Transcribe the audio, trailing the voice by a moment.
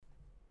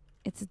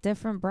It's a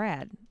different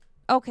Brad.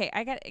 Okay,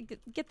 I got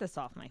get this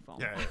off my phone.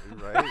 Yeah,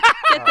 right.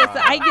 Get this.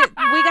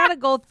 We got to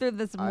go through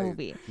this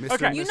movie.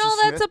 Mr. You Mrs. know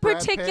that's Smith, a Brad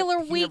particular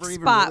Pitt, he weak never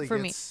even spot really for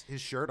me. gets his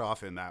shirt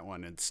off in that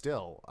one, and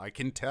still, I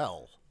can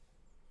tell.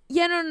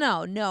 Yeah,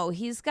 no.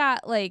 He's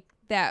got like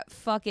that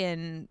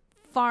fucking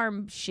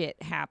farm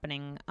shit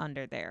happening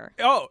under there.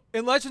 Oh,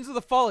 in Legends of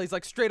the Fall, he's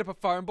like straight up a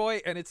farm boy,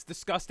 and it's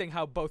disgusting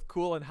how both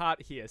cool and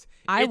hot he is.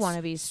 I want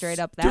to be straight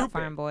up that stupid.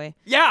 farm boy.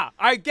 Yeah,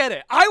 I get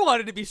it. I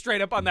wanted to be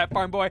straight up on that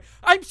farm boy.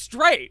 I'm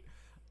straight.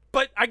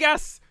 But I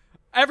guess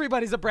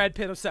everybody's a Brad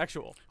Pitt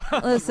sexual.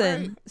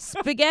 Listen,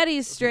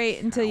 spaghetti's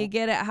straight until you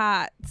get it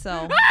hot,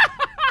 so.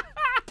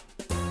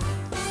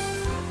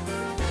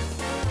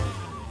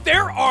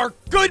 There are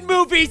good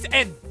movies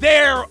and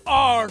there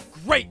are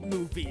great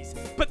movies.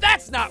 But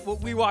that's not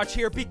what we watch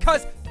here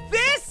because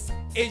this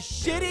is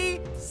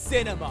shitty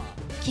cinema.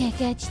 Can't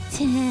get you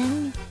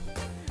 10.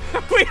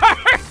 We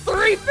are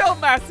three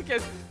film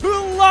masochists who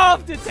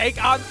love to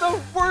take on the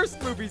worst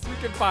movies we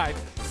can find,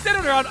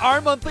 centered around our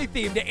monthly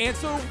theme to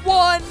answer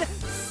one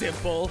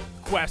simple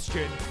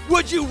question.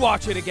 Would you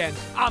watch it again?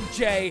 I'm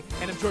Jay,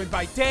 and I'm joined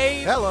by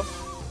Dave. Hello.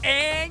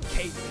 And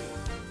Casey.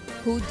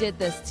 Who did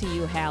this to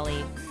you,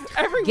 Hallie?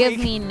 Every Give week,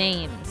 me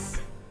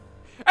names.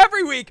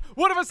 Every week,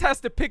 one of us has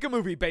to pick a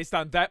movie based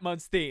on that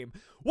month's theme.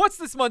 What's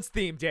this month's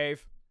theme,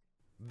 Dave?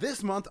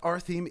 This month, our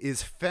theme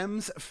is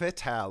Femmes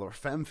Fatale, or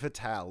Femme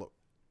Fatale.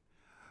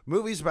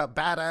 Movies about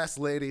badass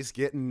ladies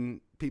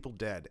getting people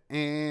dead.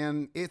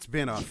 And it's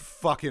been a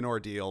fucking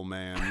ordeal,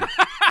 man.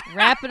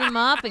 Wrapping them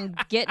up and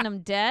getting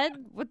them dead?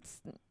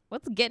 What's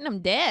getting them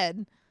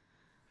dead?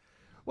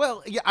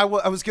 Well, yeah, I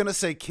was going to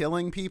say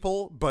killing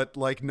people, but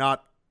like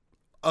not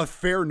a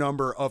fair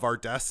number of our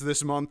deaths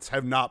this month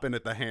have not been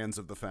at the hands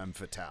of the Femme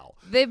Fatale.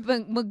 They've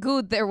been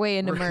magooed their way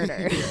into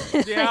murder.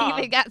 Yeah.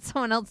 They got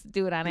someone else to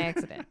do it on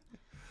accident.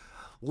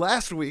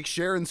 Last week,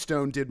 Sharon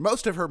Stone did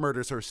most of her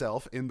murders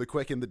herself in The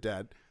Quick and the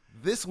Dead.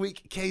 This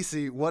week,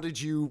 Casey, what did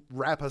you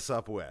wrap us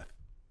up with?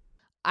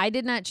 I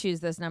did not choose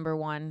this number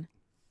one.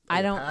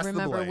 I don't pass the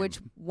remember blame. which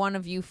one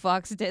of you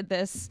fucks did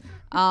this.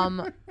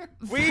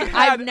 We had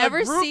I've never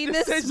a group seen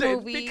this decision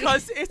movie.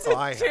 because it's Oh,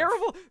 I have.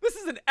 terrible. This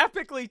is an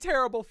epically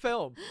terrible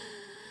film.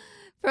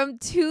 From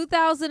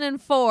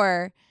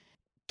 2004,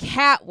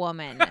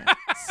 Catwoman,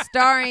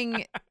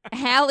 starring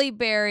Halle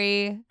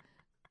Berry.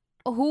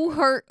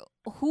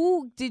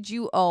 Who did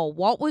you owe?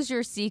 What was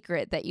your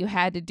secret that you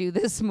had to do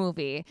this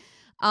movie?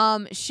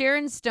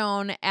 Sharon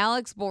Stone,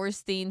 Alex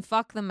Borstein,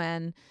 fuck the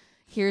men.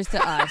 Here's to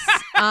us.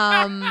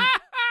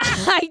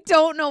 I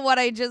don't know what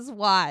I just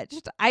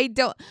watched.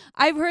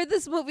 I've heard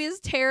this movie is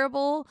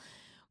terrible,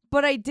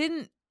 but I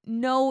didn't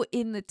know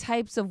in the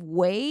types of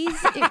ways.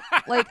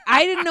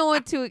 I didn't know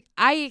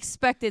I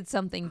expected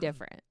something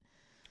different.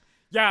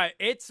 Yeah,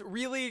 it's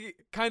really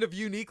kind of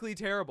uniquely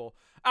terrible.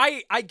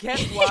 I get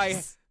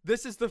why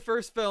this is the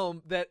first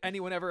film that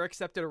anyone ever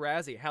accepted a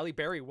Razzie. Halle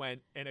Berry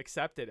went and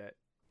accepted it.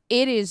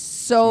 It is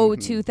so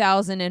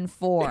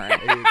 2004.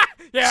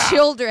 Yeah.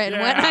 Children,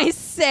 Yeah. when I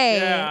say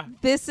Yeah.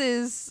 this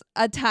is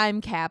a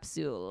time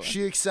capsule.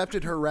 She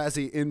accepted her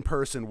Razzie in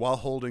person while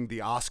holding the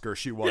Oscar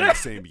she won the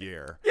same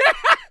year.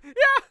 Yeah.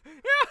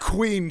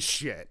 Queen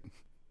shit.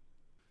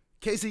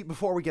 Casey,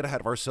 before we get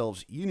ahead of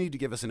ourselves, you need to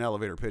give us an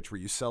elevator pitch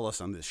where you sell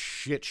us on this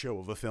shit show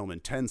of a film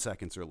in 10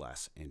 seconds or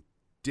less. And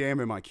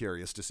damn am I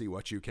curious to see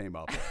what you came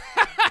up with.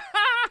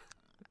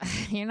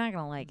 You're not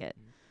going to like it.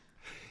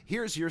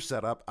 Here's your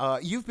setup.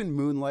 You've been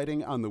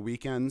moonlighting on the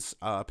weekends,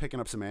 picking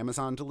up some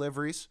Amazon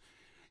deliveries.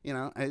 You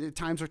know,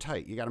 times are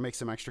tight. You got to make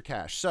some extra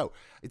cash. So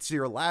it's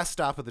your last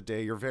stop of the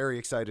day. You're very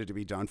excited to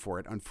be done for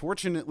it.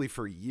 Unfortunately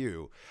for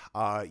you,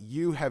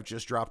 you have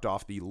just dropped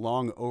off the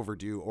long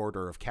overdue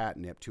order of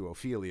catnip to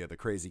Ophelia, the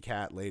crazy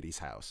cat lady's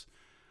house.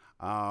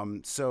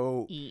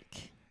 So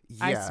Eek.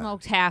 yeah. I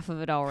smoked half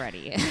of it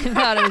already. I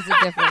thought it was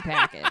a different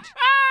package.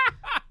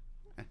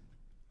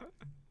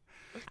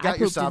 I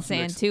pooped in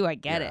sand too. I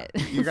get it.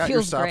 You got Feels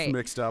your stuff great.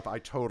 mixed up. I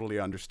totally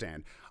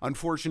understand.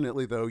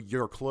 Unfortunately, though,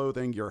 your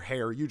clothing, your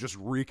hair, you just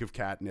reek of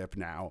catnip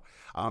now.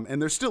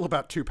 And there's still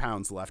about 2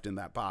 pounds left in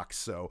that box.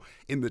 So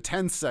in the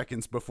 10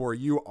 seconds before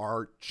you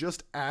are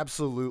just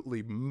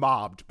absolutely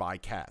mobbed by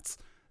cats,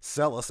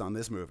 sell us on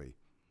this movie.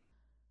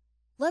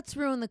 Let's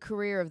ruin the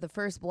career of the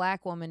first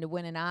black woman to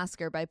win an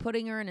Oscar by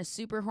putting her in a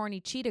super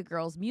horny Cheetah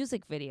Girls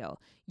music video.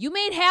 You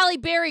made Halle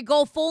Berry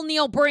go full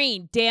Neil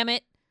Breen, damn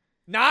it.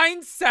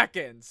 9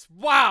 seconds.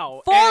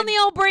 Wow. Full And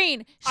Neil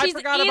Breen. I She's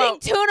forgot eating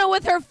about- tuna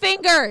with her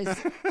fingers.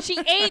 She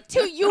ate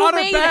You On her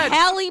made bed.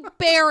 Halle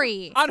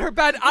Berry. on her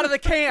bed, out of the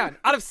can,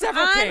 out of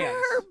several On cans.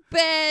 her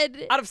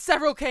bed. Out of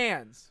several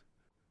cans.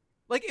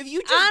 Like if you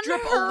On just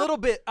drip her- a little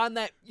bit on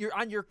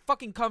your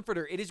fucking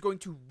comforter, it is going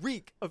to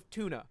reek of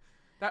tuna.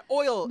 That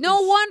oil. No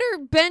is-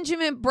 wonder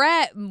Benjamin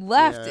Bratt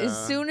left Yeah.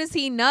 as soon as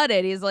he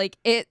nutted. He's like,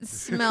 it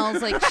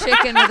smells like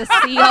chicken with a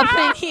C up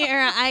in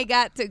here. I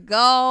got to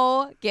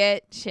go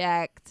get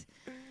checked.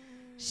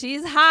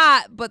 She's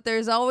hot, but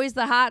there's always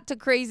the hot to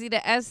crazy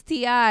to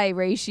STI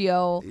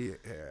ratio.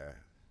 Yeah.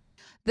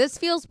 This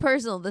feels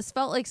personal. This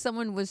felt like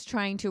someone was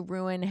trying to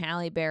ruin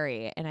Halle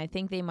Berry, and I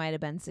think they might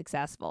have been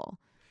successful.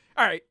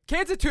 All right,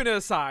 cans of tuna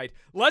aside,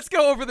 let's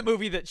go over the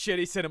movie that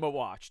Shitty Cinema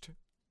watched.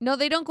 No,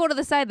 they don't go to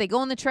the side. They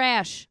go in the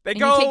trash. They and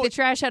go- you take the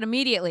trash out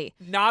immediately.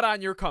 Not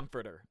on your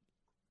comforter.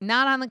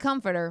 Not on the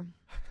comforter.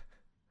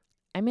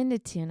 I'm into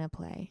tuna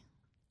play.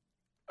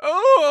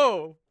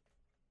 Oh!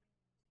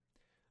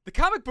 The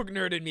comic book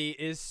nerd in me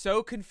is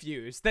so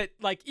confused that,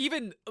 like,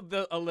 even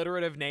the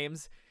alliterative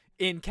names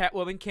in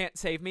Catwoman can't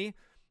save me.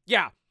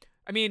 Yeah,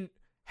 I mean,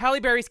 Halle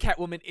Berry's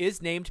Catwoman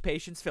is named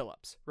Patience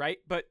Phillips, right?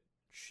 But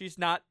she's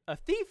not a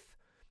thief.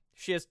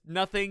 She has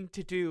nothing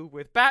to do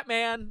with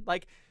Batman.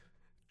 Like,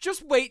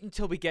 just wait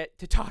until we get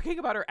to talking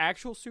about her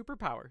actual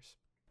superpowers.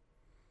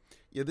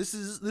 Yeah, this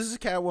is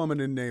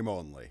Catwoman in name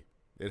only.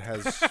 It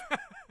has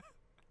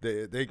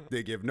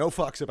they give no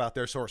fucks about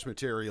their source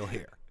material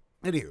here.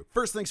 Anywho,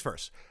 first things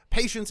first.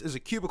 Patience is a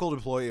cubicle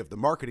employee of the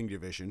marketing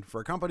division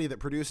for a company that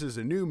produces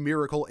a new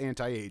miracle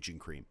anti-aging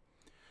cream,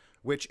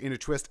 which, in a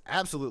twist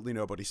absolutely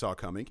nobody saw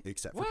coming,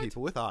 except for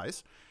people with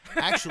eyes,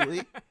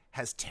 actually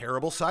has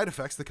terrible side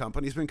effects the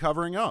company's been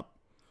covering up.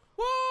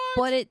 What?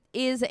 But it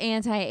is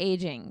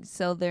anti-aging,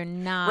 so they're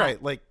not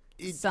Right, like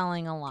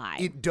selling a lie.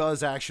 it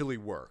does actually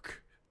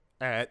work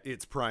at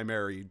its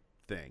primary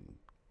thing.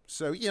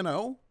 So, you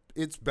know,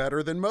 it's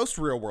better than most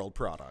real-world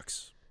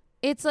products.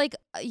 It's like,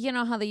 you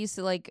know how they used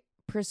to like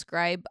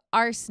prescribe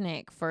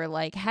arsenic for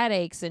like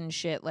headaches and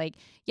shit. Like,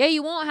 yeah,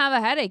 you won't have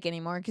a headache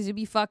anymore because you'll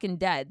be fucking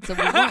dead. So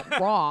we weren't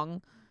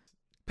wrong.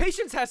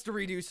 Patience has to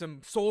redo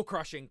some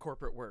soul-crushing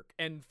corporate work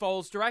and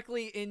falls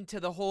directly into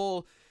the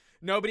whole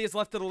nobody is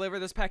left to deliver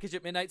this package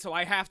at midnight, so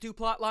I have to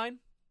plotline.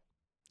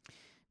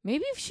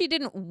 Maybe if she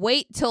didn't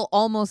wait till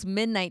almost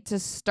midnight to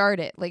start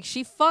it. Like,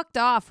 she fucked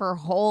off her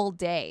whole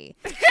day.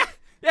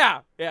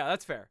 Yeah,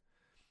 that's fair.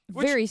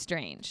 Very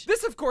strange.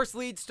 This, of course,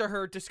 leads to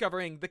her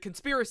discovering the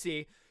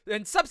conspiracy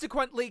and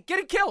subsequently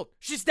getting killed.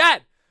 She's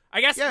dead.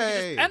 I guess we can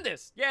just end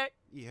this. Yay.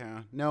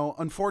 Yeah. No,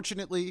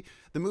 unfortunately,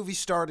 the movie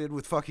started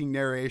with fucking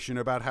narration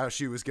about how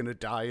she was going to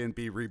die and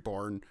be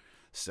reborn.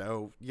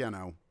 So, you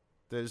know,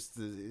 it's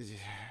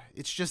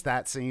just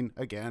that scene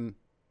again.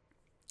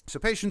 So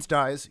Patience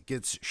dies,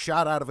 gets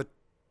shot out of a,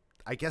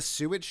 I guess,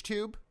 sewage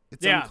tube.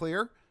 It's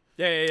unclear.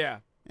 Yeah.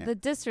 The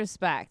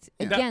disrespect.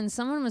 Again,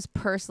 someone was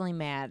personally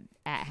mad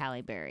at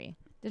Halle Berry.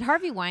 Did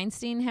Harvey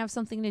Weinstein have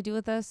something to do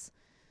with this?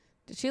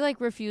 Did she, like,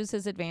 refuse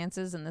his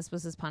advances and this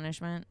was his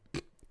punishment?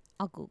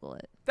 I'll Google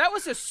it. That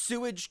was a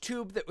sewage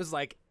tube that was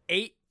like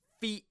 8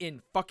 feet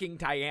in fucking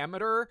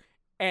diameter,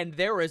 and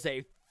there was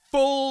a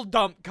full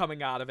dump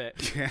coming out of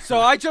it. Yeah. So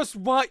I just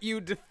want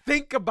you to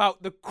think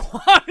about the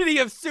quantity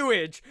of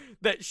sewage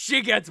that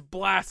she gets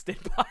blasted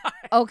by.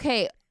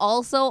 Okay,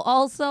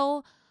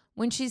 also,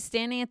 when she's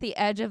standing at the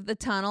edge of the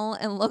tunnel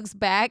and looks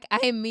back, I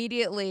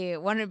immediately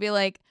want to be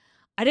like,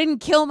 I didn't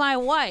kill my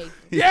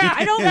wife. Yeah,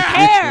 I don't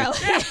care.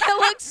 Like, I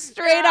looked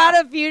straight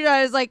out of Future.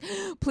 I was like,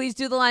 please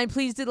do the line.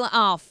 Please do the line.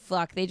 Oh,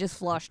 fuck. They just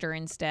flushed her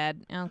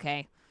instead.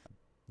 Okay.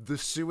 The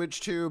sewage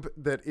tube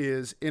that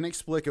is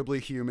inexplicably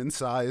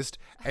human-sized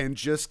and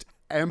just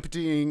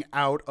emptying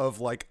out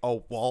of, like, a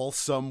wall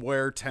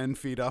somewhere 10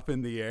 feet up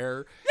in the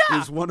air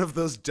is one of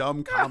those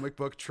dumb comic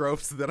book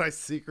tropes that I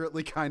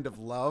secretly kind of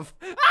love.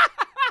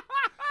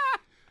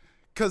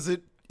 Because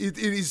it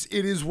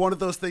is one of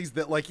those things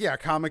that, like, yeah,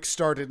 comics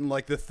started in,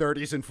 like, the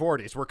 30s and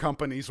 40s where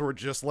companies were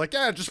just like,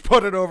 yeah, just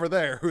put it over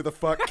there. Who the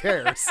fuck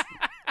cares?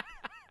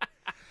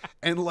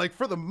 And, like,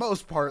 for the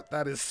most part,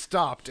 that is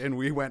stopped, and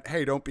we went,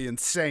 hey, don't be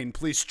insane.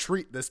 Please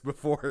treat this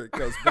before it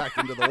goes back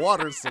into the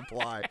water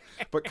supply.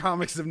 But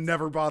comics have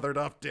never bothered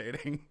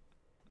updating.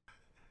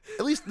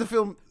 At least the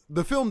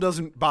film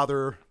doesn't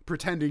bother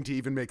pretending to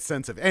even make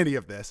sense of any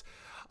of this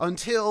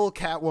until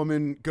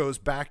Catwoman goes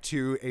back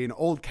to an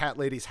old cat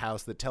lady's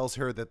house that tells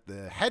her that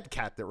the head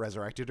cat that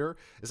resurrected her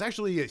is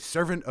actually a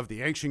servant of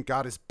the ancient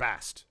goddess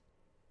Bast.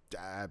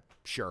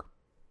 Sure.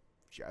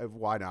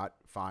 Why not?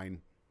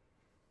 Fine.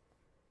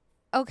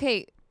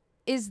 Okay,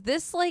 is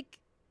this, like,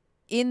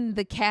 in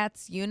the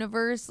cat's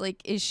universe?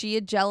 Like, is she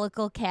a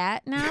Jellicle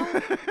cat now?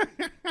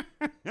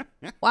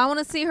 Well, I want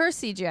to see her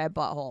CGI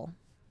butthole.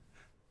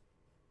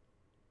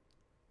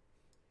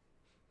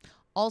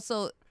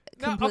 Also,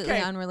 completely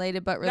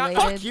unrelated but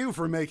related. Fuck you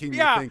for making me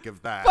think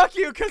of that. Fuck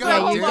you, because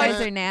Yeah, you guys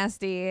are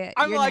nasty.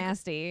 You're like,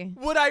 nasty.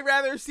 Would I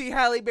rather see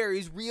Halle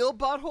Berry's real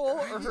butthole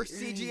or her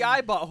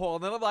CGI butthole?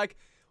 And then I'm like,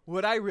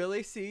 would I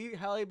really see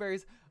Halle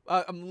Berry's...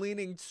 I'm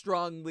leaning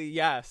strongly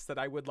yes that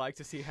I would like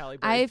to see Halle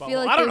Berry's butthole. I feel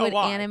like they would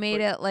animate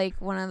but... it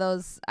like one of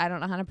those, I don't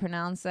know how to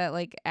pronounce that,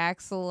 like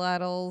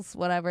axolotls,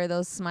 whatever,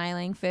 those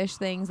smiling fish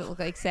things that look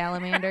like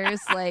salamanders.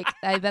 Like,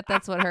 I bet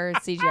that's what her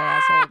CGI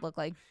asshole would look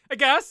like. I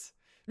guess.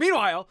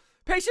 Meanwhile,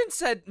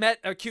 Patience had met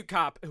a cute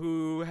cop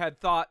who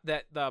had thought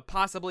that the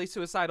possibly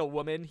suicidal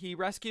woman he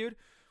rescued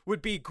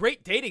would be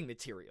great dating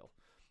material.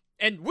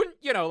 And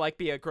wouldn't, like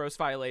be a gross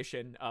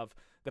violation of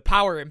the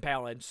power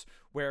imbalance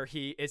where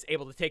he is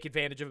able to take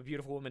advantage of a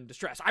beautiful woman in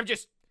distress.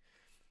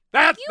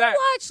 You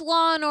watch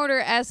Law and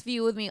Order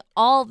SVU with me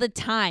all the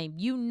time.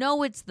 You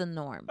know it's the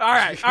norm. All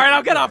right.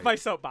 I'll get off my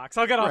soapbox.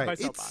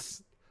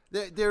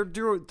 They're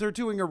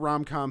doing a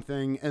rom-com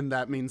thing, and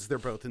that means they're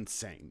both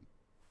insane.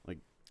 Like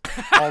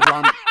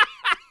all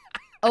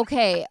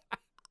Okay.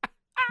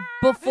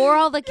 Before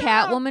all the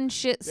Catwoman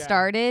shit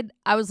started,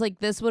 I was like,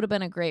 this would have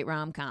been a great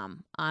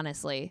rom-com,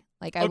 honestly.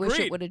 Like, I wish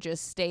it would have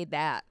just stayed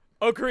that.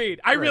 Agreed.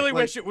 I really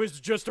wish it was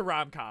just a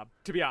rom-com,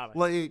 to be honest.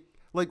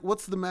 Like,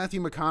 what's the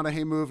Matthew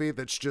McConaughey movie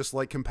that's just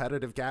like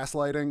competitive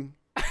gaslighting?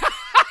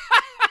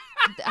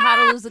 How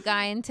to Lose a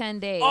Guy in 10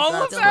 Days.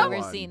 I've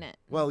never seen it.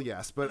 Well,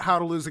 yes, but How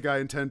to Lose a Guy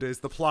in 10 Days,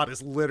 the plot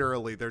is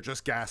literally they're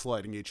just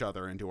gaslighting each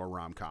other into a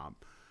rom-com.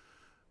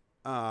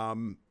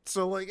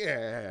 So, like,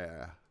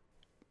 yeah.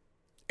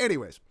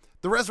 Anyways,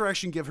 the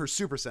resurrection give her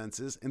super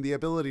senses and the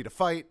ability to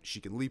fight. She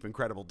can leap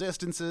incredible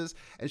distances,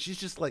 and she's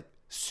just, like,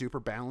 super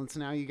balanced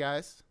now, you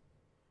guys.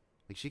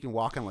 Like, she can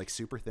walk on, like,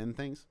 super thin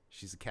things.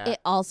 She's a cat. It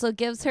also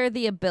gives her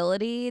the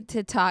ability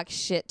to talk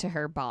shit to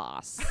her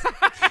boss.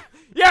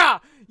 Yeah,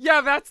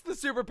 that's the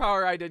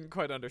superpower I didn't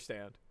quite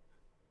understand.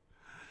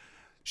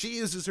 She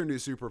uses her new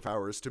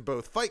superpowers to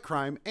both fight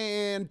crime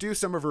and do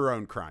some of her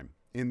own crime.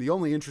 In the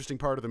only interesting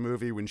part of the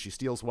movie when she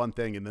steals one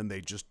thing and then they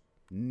just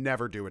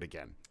never do it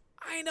again.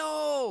 I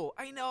know.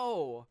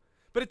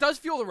 But it does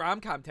fuel the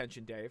rom-com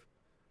tension, Dave.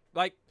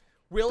 Like,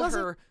 will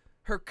her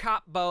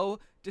cop beau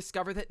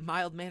discover that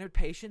mild-mannered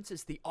patience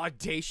is the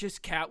audacious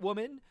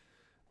Catwoman?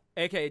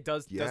 AKA,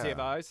 does he have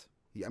eyes?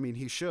 I mean,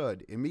 he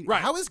should.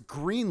 Right. How is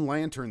Green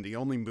Lantern the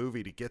only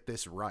movie to get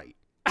this right?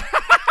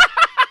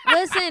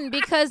 Listen,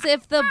 because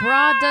if the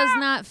bra does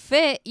not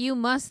fit, you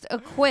must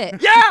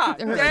acquit. Yeah!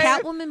 Her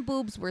Catwoman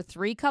boobs were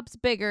 3 cups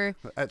bigger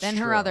than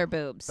her other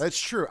boobs. That's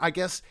true. I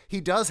guess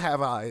he does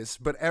have eyes,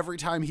 but every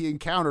time he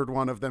encountered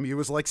one of them, he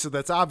was like, so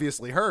that's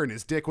obviously her. And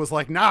his dick was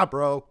like, nah,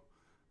 bro.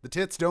 The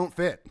tits don't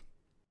fit.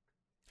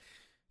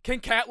 Can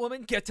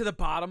Catwoman get to the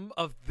bottom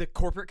of the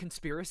corporate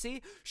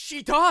conspiracy?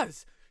 She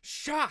does!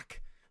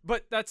 Shock!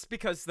 But that's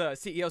because the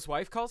CEO's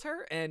wife calls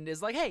her and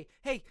is like,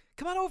 hey,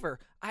 come on over.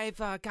 I've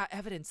got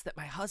evidence that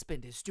my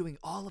husband is doing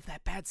all of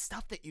that bad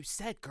stuff that you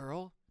said,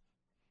 girl.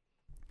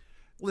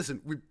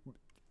 Listen,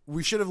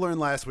 we should have learned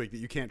last week that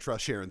you can't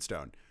trust Sharon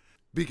Stone.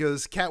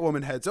 Because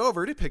Catwoman heads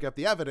over to pick up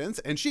the evidence,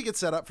 and she gets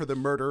set up for the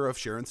murder of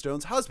Sharon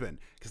Stone's husband,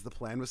 because the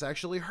plan was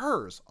actually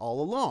hers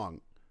all along.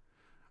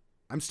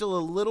 I'm still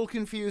a little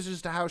confused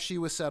as to how she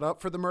was set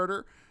up for the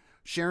murder.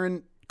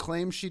 Sharon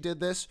claims she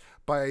did this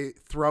by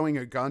throwing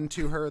a gun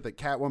to her that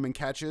Catwoman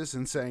catches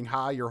and saying,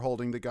 "Hi, you're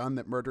holding the gun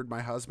that murdered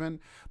my husband."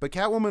 But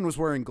Catwoman was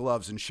wearing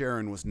gloves and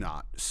Sharon was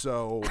not.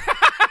 So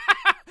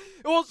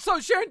well, so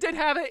Sharon did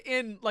have it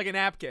in like a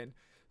napkin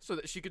so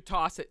that she could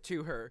toss it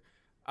to her.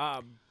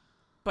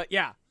 But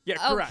yeah,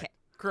 correct. Okay.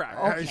 Correct.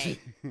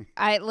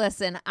 Okay.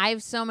 Listen, I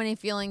have so many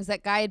feelings.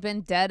 That guy had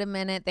been dead a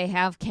minute. They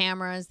have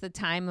cameras, the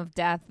time of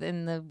death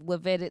and the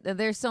Leviticus.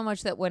 There's so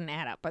much that wouldn't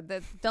add up, but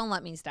don't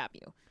let me stop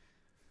you.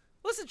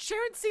 Listen,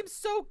 Sharon seems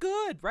so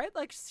good, right?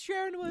 Like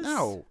Sharon was.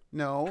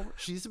 No,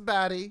 she's a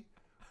baddie.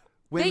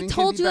 Women they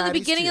told can be you in the baddies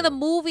beginning too. of the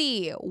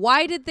movie.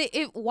 Why did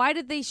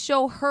they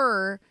show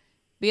her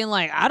being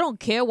like, I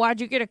don't care.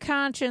 Why'd you get a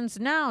conscience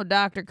now,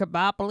 Dr.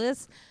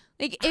 Kabopoulos?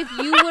 Like, if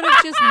you would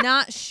have just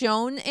not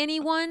shown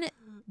anyone,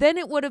 then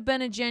it would have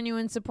been a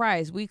genuine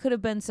surprise. We could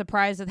have been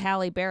surprised with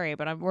Halle Berry,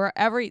 but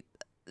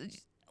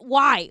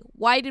why?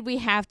 Why did we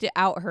have to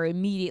out her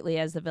immediately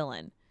as the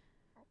villain?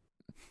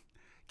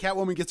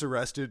 Catwoman gets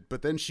arrested,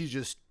 but then she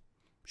just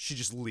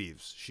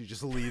leaves. She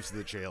just leaves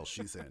the jail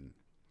she's in.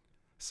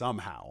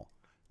 Somehow.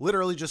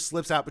 Literally just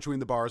slips out between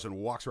the bars and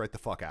walks right the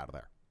fuck out of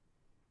there.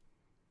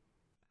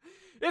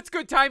 It's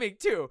good timing,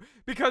 too,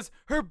 because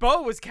her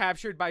beau was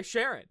captured by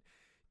Sharon.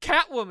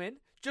 Catwoman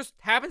just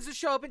happens to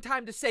show up in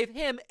time to save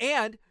him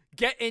and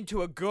get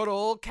into a good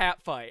old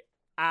cat fight.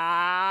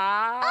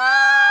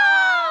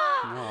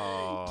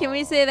 Can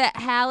we say that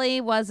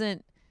Halle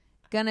wasn't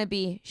gonna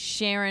be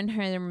sharing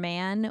her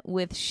man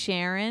with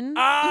Sharon?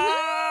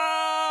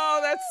 Oh,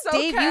 that's so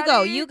Dave,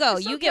 catty. you go.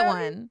 So you get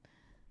catty. one.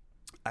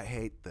 I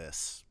hate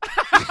this.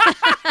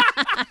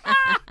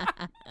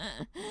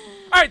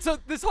 All right, so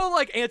this whole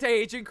like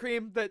anti-aging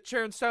cream that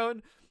Sharon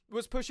Stone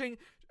was pushing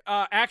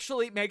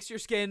actually makes your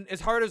skin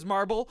as hard as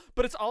marble,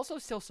 but it's also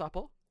still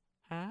supple.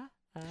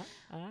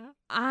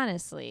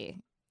 Honestly,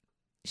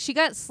 she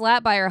got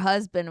slapped by her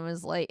husband and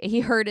was like, he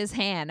hurt his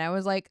hand. I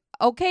was like,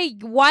 okay,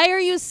 why are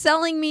you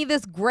selling me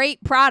this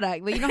great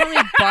product? Like, you know how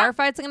many bar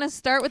fights I'm going to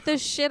start with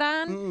this shit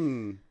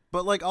on?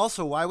 But, like,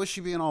 also, why was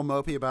she being all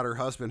mopey about her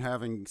husband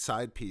having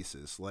side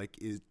pieces? Like,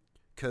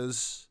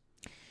 because...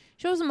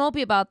 She wasn't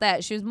mopey about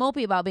that. She was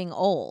mopey about being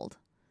old.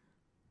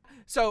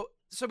 So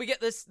we get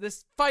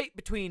this fight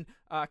between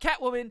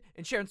Catwoman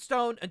and Sharon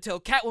Stone until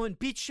Catwoman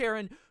beats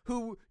Sharon,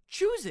 who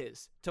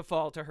chooses to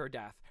fall to her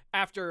death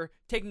after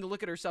taking a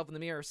look at herself in the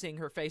mirror, seeing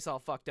her face all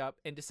fucked up,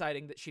 and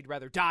deciding that she'd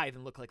rather die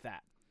than look like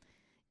that.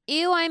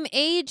 Ew, I'm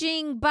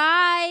aging.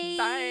 Bye.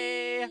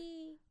 Bye.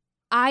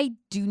 I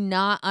do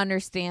not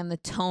understand the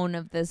tone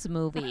of this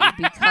movie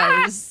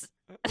because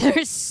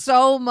There's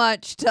so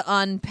much to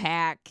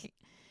unpack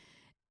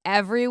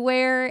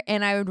everywhere,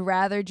 and I would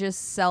rather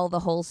just sell the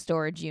whole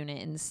storage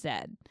unit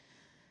instead.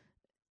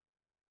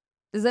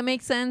 Does that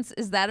make sense?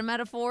 Is that a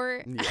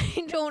metaphor? Yeah.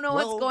 I don't know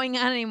what's going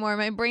on anymore.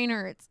 My brain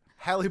hurts.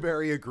 Halle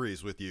Berry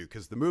agrees with you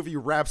because the movie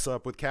wraps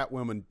up with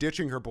Catwoman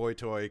ditching her boy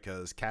toy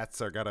because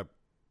cats are going to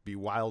be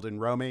wild and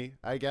roamy,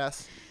 I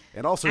guess.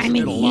 And also she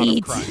did a lot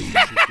of crimes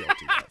that she's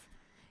guilty of.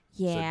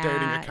 Yeah. So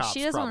dating a cop's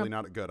she doesn't probably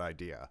not a good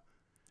idea.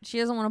 She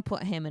doesn't want to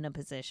put him in a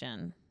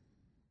position.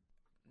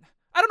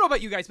 I don't know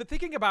about you guys, but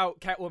thinking about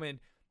Catwoman,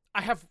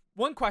 I have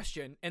one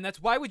question, and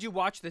that's why would you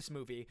watch this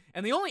movie?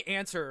 And the only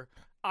answer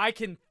I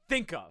can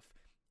think of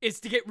is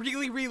to get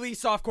really, really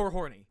softcore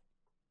horny.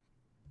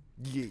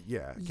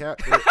 Yeah. Yeah,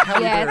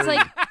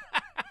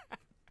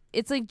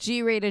 it's like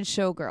G-rated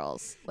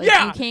showgirls. Like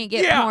you can't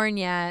get porn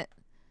yet.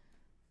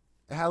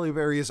 Halle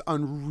Berry is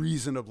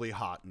unreasonably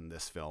hot in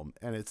this film,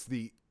 and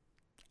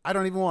I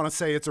don't even want to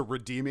say it's a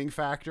redeeming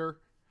factor.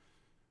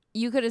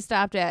 You could have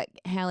stopped at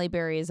Halle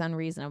Berry is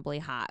unreasonably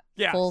hot.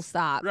 Yes. Full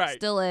stop. Right.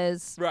 Still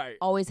is. Right.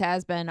 Always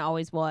has been.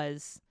 Always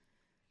was.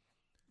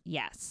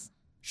 Yes.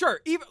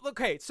 Sure.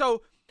 Okay,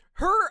 so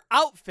her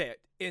outfit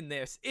in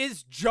this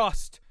is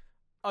just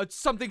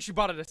something she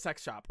bought at a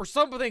sex shop or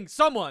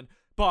someone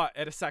bought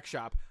at a sex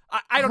shop.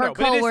 I don't know. Her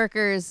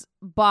coworkers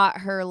bought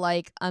her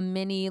like a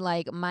mini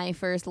like My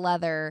First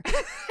Leather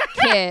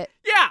kit.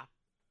 Yeah.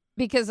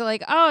 Because they're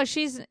like, oh,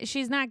 she's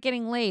not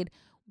getting laid.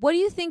 What do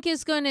you think do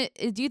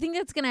you think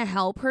that's going to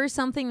help her?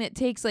 Something that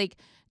takes like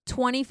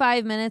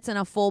 25 minutes and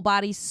a full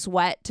body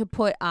sweat to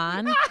put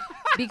on?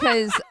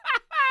 Because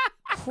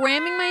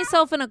cramming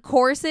myself in a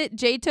corset,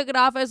 Jay took it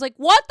off. I was like,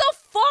 what the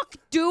fuck,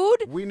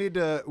 dude? We need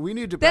to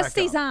back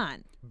Besties up.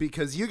 on.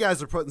 Because you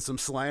guys are putting some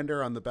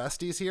slander on the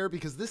besties here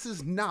because this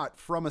is not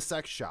from a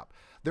sex shop.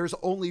 There's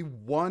only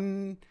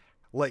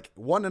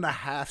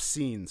 1.5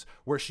 scenes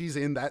where she's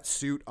in that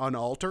suit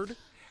unaltered.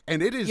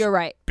 And it is You're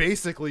right.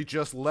 basically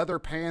just leather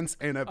pants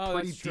and a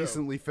pretty that's true.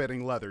 decently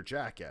fitting leather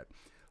jacket.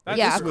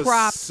 Yeah, this was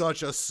cropped.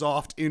 such a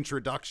soft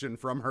introduction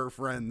from her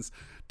friends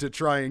to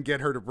try and get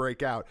her to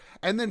break out.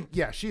 And then,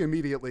 she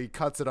immediately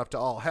cuts it up to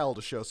all hell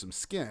to show some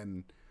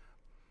skin.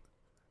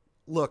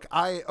 Look,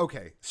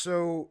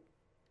 so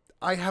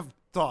I have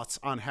thoughts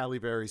on Halle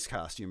Berry's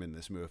costume in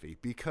this movie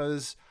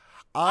because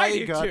I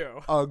got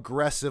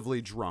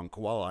aggressively drunk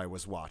while I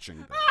was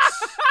watching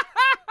this.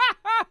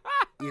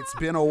 It's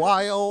been a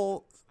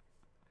while,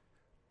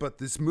 but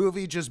this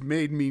movie just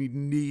made me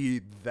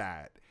need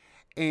that.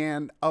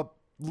 And a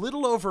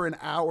little over an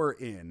hour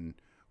in,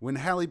 when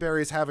Halle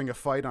Berry's having a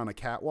fight on a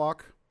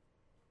catwalk,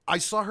 I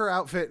saw her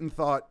outfit and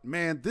thought,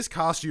 man, this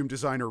costume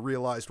designer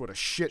realized what a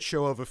shit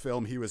show of a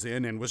film he was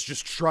in and was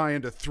just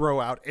trying to throw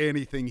out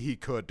anything he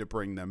could to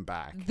bring them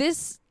back.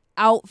 This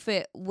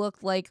outfit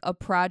looked like a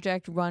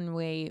Project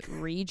Runway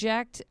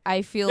reject.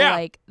 I feel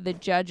like the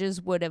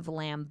judges would have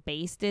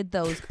lambasted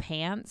those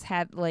pants.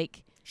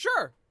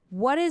 Sure.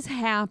 What is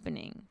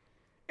happening?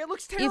 It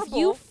looks terrible. If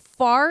you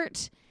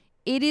fart,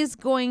 it is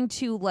going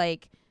to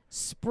like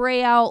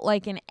spray out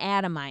like an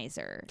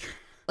atomizer.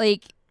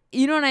 Like,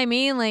 you know what I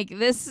mean? Like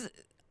this is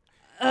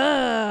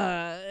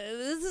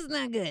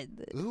not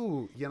good.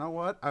 Ooh, you know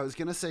what? I was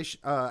going to say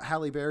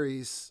Halle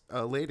Berry's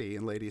a lady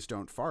and ladies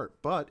don't fart,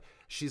 but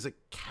she's a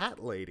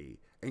cat lady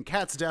and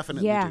cats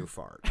definitely do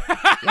fart.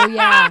 Oh,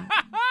 yeah.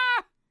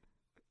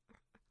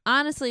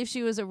 Honestly, if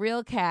she was a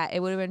real cat, it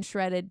would have been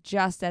shredded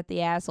just at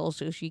the asshole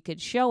so she could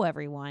show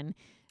everyone.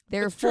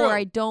 Therefore,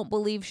 I don't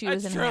believe she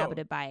was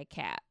inhabited by a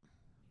cat.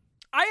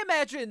 I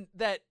imagine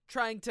that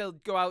trying to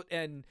go out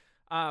and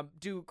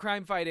do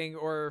crime fighting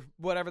or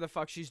whatever the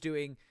fuck she's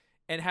doing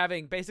and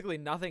having basically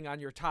nothing on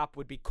your top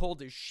would be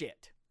cold as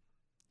shit.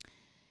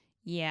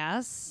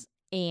 Yes,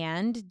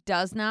 and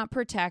does not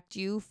protect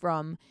you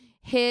from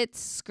hits,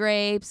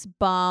 scrapes,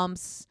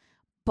 bumps,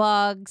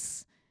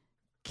 bugs,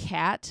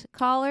 cat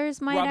collars,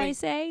 I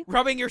say?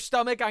 Rubbing your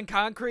stomach on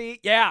concrete.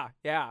 Yeah,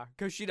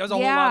 because she does a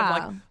whole lot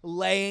of like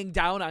laying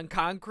down on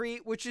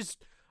concrete, which is...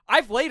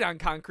 I've laid on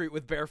concrete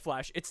with bare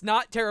flesh. It's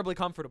not terribly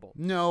comfortable.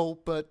 No,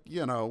 but,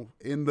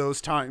 in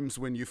those times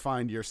when you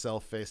find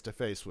yourself face to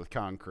face with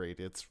concrete,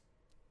 it's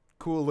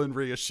cool and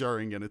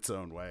reassuring in its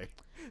own way.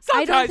 Sometimes,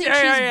 I don't think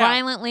she's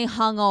violently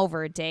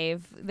hungover,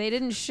 Dave. They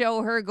didn't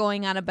show her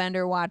going on a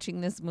bender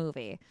watching this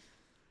movie.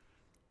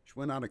 She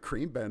went on a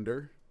cream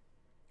bender.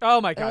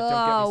 Oh, my God. Don't get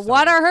me started.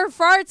 What are her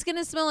farts going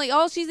to smell like?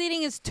 All she's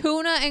eating is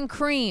tuna and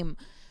cream.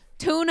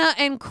 Tuna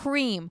and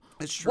cream.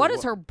 It's true. What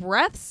does her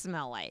breath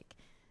smell like?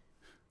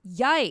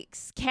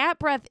 Yikes. Cat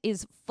breath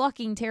is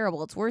fucking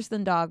terrible. It's worse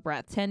than dog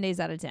breath. 10 days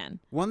out of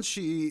 10. Once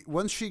she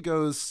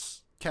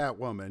goes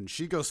Catwoman,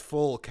 she goes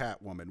full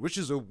Catwoman, which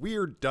is a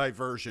weird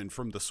diversion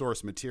from the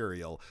source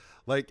material.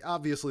 Like,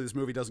 obviously, this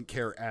movie doesn't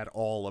care at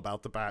all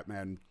about the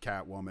Batman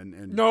Catwoman.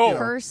 And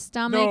her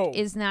stomach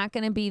is not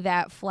going to be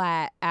that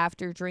flat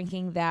after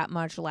drinking that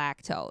much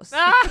lactose.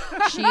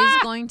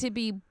 She's going to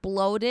be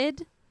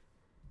bloated.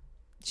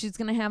 She's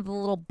going to have a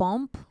little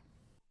bump.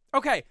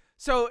 Okay,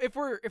 so if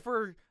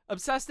we're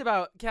obsessed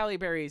about Halle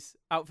Berry's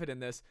outfit in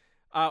this,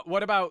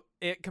 What about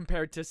it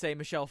compared to, say,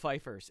 Michelle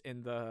Pfeiffer's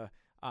in the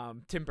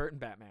Tim Burton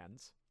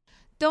Batmans?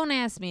 Don't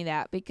ask me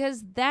that,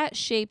 because that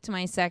shaped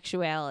my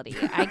sexuality.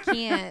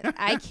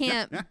 I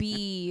can't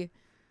be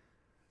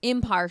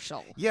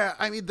impartial. Yeah,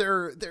 I mean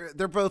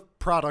they're both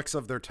products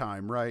of their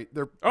time, right?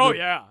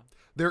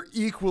 They're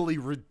equally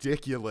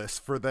ridiculous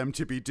for them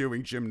to be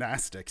doing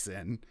gymnastics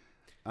in.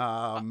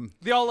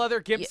 The all leather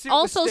gimp suit.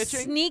 Also with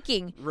stitching.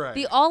 sneaking. Right.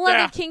 The all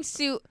leather king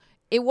suit.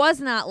 It was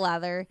not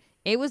leather.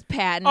 It was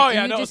patent. Oh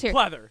yeah, and you no, just it's hear,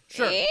 pleather.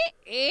 Sure.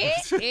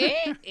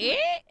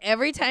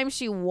 Every time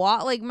she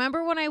walked, like,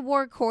 remember when I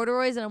wore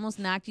corduroys and almost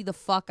knocked you the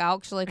fuck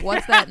out? She's like,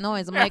 "What's that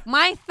noise?" I'm like,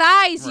 "My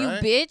thighs, you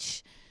Right?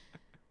 bitch."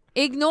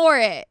 Ignore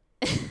it.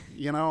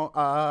 You know,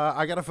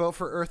 I got to vote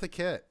for Eartha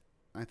Kitt.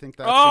 I think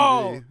that's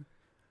the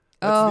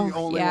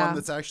only one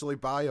that's actually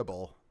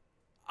buyable.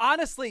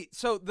 Honestly,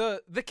 so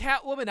the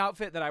Catwoman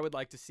outfit that I would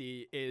like to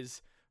see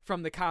is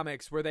from the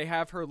comics, where they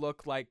have her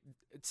look like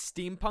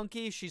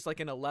steampunky. She's like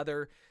in a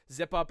leather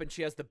zip up, and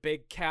she has the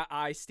big cat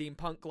eye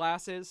steampunk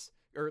glasses,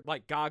 or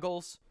like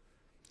goggles.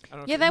 I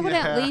don't know. Yeah, that would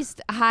at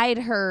least hide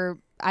her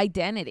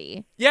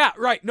identity. Yeah,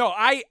 right. No,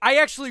 I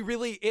actually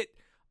really it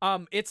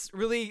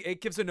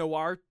gives a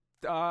noir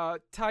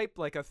type,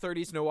 like a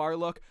 30s noir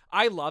look.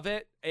 I love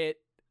it.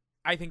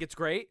 I think it's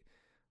great.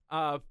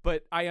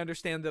 But I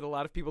understand that a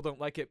lot of people don't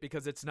like it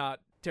because it's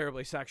not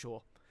terribly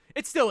sexual.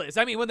 It still is.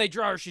 I mean, when they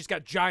draw her, she's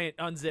got giant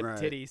unzipped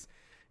titties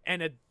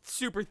and a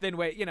super thin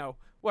waist,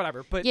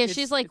 whatever. But yeah,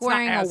 she's like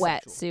wearing a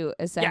wetsuit,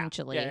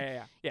 essentially.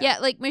 Yeah,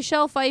 like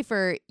Michelle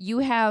Pfeiffer, you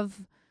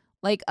have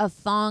like a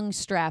thong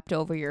strapped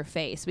over your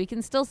face. We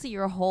can still see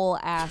your whole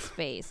ass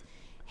face.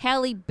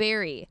 Halle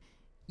Berry,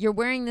 you're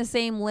wearing the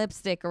same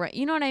lipstick around.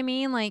 You know what I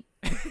mean? Like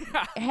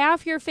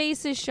half your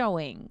face is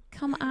showing.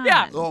 Come on.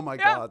 Yeah. Oh my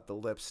God, the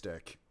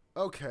lipstick.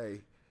 Okay.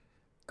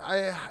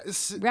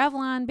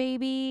 Revlon,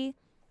 baby.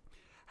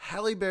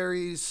 Halle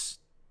Berry's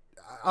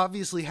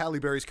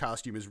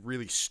costume is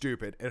really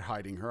stupid at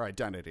hiding her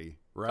identity,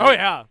 right? Oh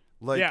yeah.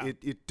 Like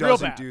it Real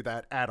doesn't bad. do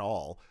that at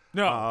all.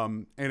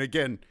 No. And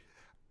again,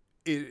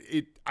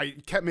 I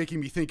kept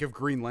making me think of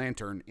Green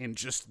Lantern and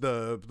just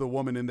the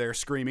woman in there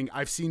screaming,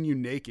 "I've seen you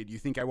naked. You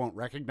think I won't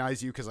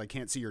recognize you because I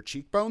can't see your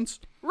cheekbones?"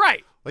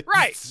 Right. Like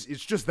right.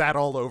 It's just that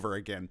all over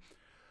again.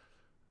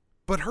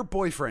 But her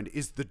boyfriend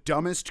is the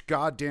dumbest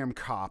goddamn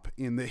cop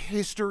in the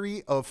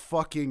history of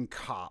fucking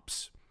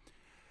cops.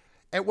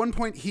 At one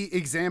point, he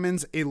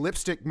examines a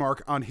lipstick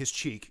mark on his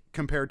cheek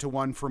compared to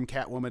one from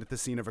Catwoman at the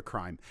scene of a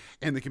crime.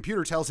 And the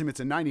computer tells him it's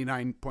a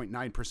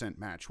 99.9%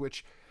 match,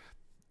 which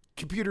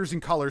computers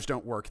and colors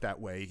don't work that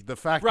way. The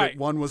fact that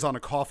one was on a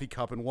coffee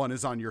cup and one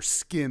is on your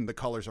skin, the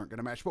colors aren't going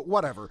to match, but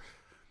whatever.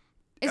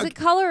 Is it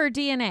color or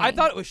DNA? I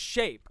thought it was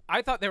shape.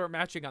 I thought they were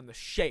matching on the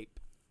shape.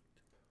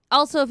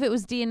 Also, if it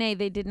was DNA,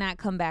 they did not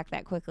come back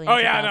that quickly in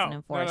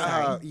 2004. No.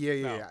 Sorry.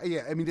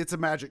 Yeah. I mean, it's a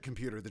magic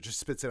computer that just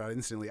spits it out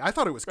instantly. I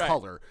thought it was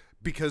color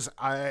because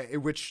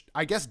which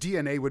I guess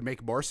DNA would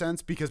make more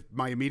sense because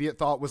my immediate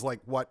thought was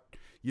like,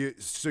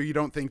 so you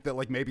don't think that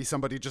like maybe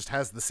somebody just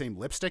has the same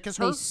lipstick as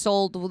her? They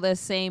sold the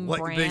same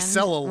brand. They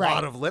sell a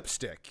lot of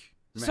lipstick.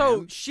 Man.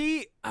 So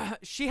she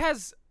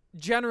has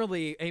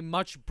generally a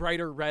much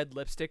brighter red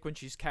lipstick when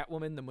she's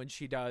Catwoman than when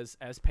she does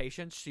as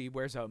Patience. She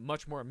wears a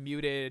much more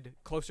muted,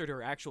 closer to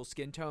her actual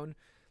skin tone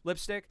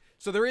lipstick.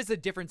 So there is a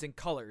difference in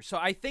color. So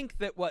I think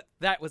that what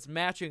that was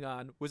matching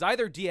on was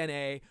either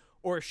DNA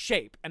or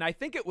shape. And I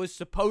think it was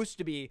supposed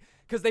to be,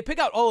 because they pick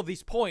out all of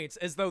these points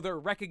as though they're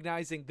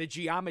recognizing the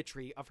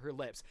geometry of her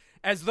lips,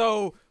 as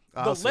though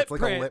the so lip it's like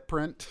print. a lip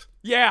print.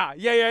 Yeah.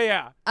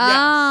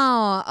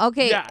 Oh,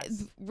 okay.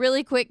 Yes.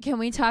 Really quick, can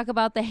we talk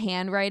about the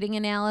handwriting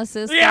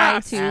analysis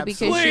Yes, guy too?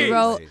 Because absolutely. she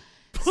wrote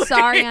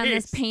sorry on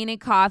this Please.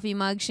 painted coffee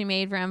mug she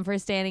made for him for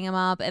standing him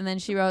up, and then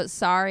she wrote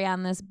sorry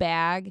on this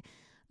bag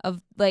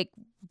of like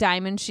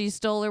diamonds she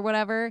stole or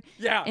whatever.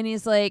 Yeah. And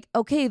he's like,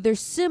 okay, they're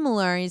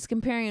similar. He's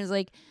comparing. He's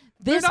like,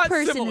 this They're not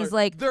person similar. is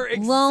like They're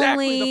exactly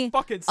lonely, the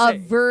fucking a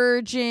same.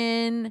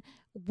 virgin,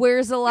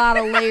 wears a lot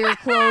of layered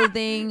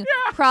clothing,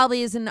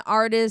 probably is an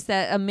artist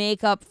at a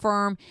makeup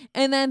firm.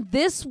 And then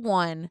this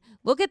one,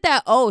 look at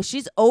that. Oh,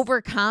 she's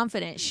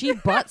overconfident. She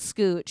butt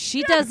scoot.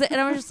 She does it.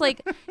 And I'm just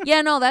like,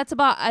 yeah, no, that's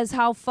about as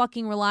how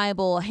fucking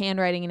reliable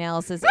handwriting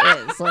analysis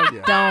is.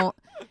 Like, don't.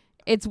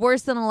 It's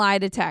worse than a lie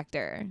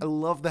detector. I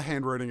love the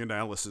handwriting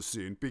analysis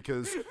scene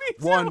because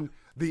one,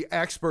 the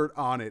expert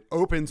on it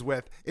opens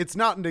with, "It's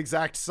not an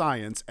exact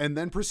science," and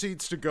then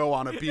proceeds to go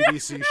on a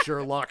BBC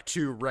Sherlock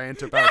 2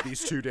 rant about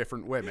these two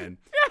different women.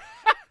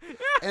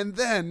 And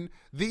then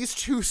these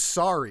two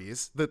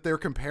sorries that they're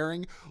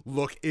comparing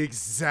look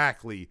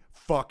exactly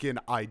fucking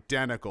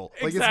identical.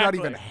 Like, it's not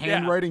even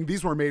handwriting.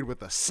 These were made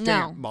with a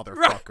stamp,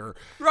 motherfucker.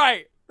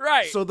 Right.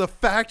 So the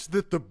fact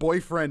that the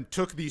boyfriend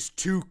took these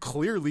two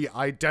clearly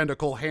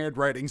identical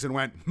handwritings and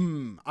went,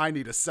 I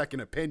need a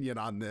second opinion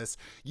on this,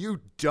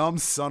 you dumb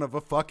son of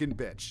a fucking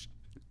bitch.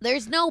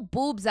 There's no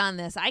boobs on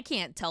this. I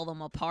can't tell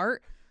them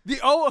apart. The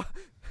O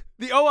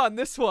on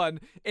this one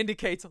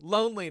indicates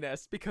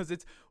loneliness because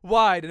it's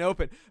wide and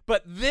open.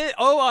 But the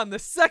O on the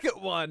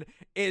second one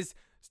is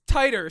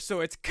tighter,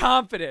 so it's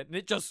confident,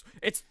 and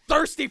it's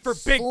thirsty for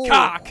big so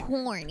cock.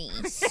 Horny,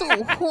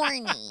 so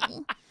horny.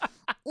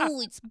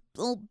 Oh, it's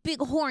big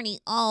horny.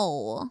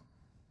 Oh.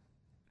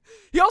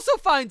 He also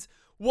finds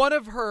one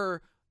of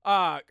her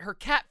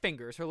cat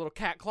fingers, her little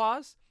cat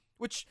claws,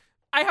 which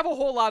I have a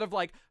whole lot of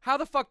like, how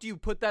the fuck do you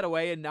put that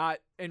away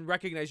and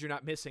recognize you're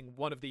not missing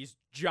one of these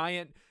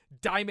giant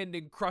diamond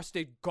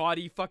encrusted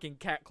gaudy fucking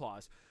cat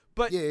claws?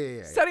 But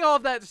setting all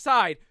of that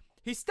aside,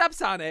 he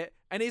steps on it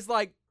and he's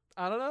like,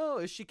 I don't know,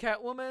 is she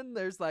Catwoman?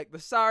 There's like the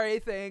sorry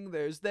thing,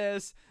 there's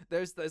this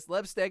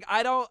lipstick.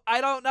 I don't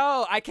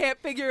know. I can't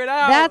figure it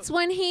out. That's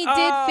when he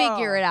did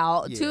figure it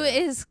out.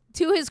 Yeah.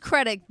 To his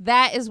credit,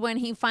 that is when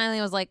he finally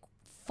was like,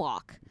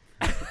 fuck.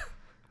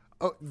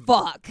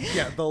 Fuck.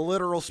 Yeah, the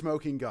literal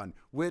smoking gun,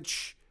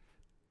 which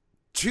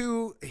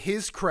to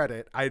his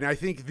credit, I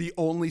think the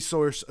only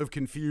source of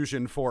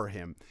confusion for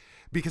him,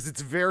 because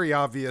it's very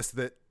obvious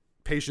that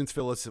Patience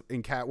Phillips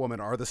and Catwoman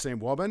are the same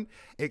woman,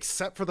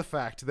 except for the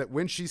fact that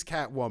when she's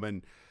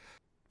Catwoman,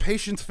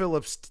 Patience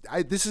Phillips,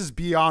 this is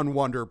beyond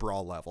Wonder Bra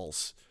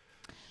levels.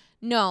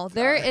 No,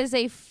 there is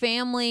a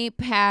family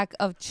pack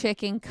of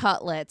chicken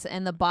cutlets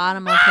in the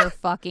bottom of her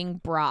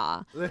fucking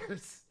bra.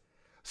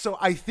 So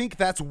I think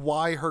that's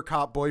why her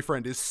cop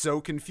boyfriend is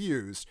so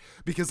confused,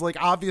 because like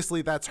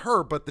obviously that's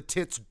her, but the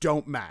tits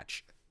don't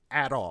match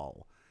at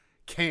all.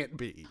 Can't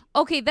be.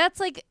 Okay, that's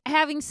like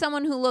having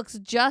someone who looks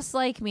just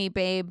like me,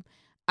 babe,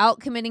 out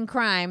committing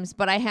crimes,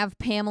 but I have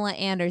Pamela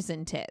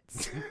Anderson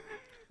tits.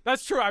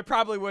 That's true. I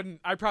probably would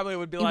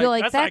be You'd be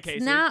like,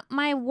 that's not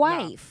my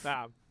wife.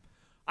 No.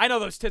 I know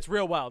those tits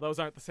real well. Those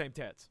aren't the same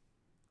tits.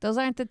 Those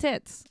aren't the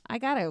tits. I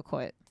gotta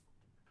quit.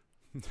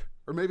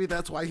 Or maybe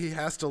that's why he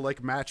has to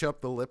like match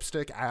up the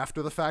lipstick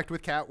after the fact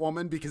with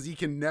Catwoman, because he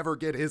can never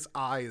get his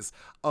eyes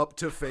up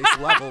to face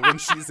level when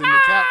she's in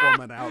the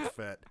Catwoman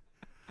outfit.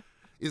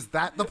 Is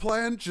that the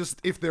plan? Just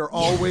if they're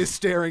always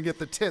staring at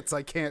the tits,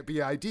 I can't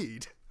be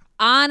ID'd.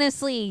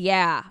 Honestly,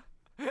 yeah.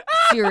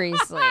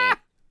 Seriously.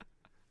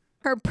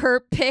 Her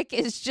perp pic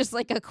is just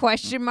like a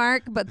question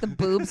mark, but the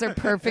boobs are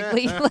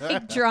perfectly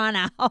like drawn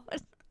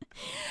out.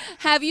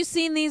 Have you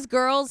seen these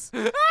girls?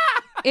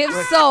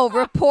 If so,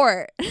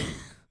 report.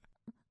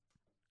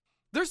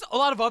 There's a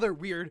lot of other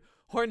weird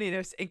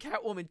horniness in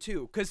Catwoman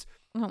too, because,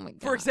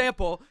 for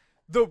example,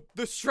 the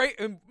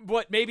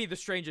what may be the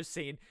strangest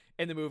scene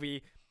in the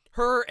movie,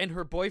 her and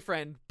her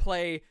boyfriend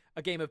play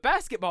a game of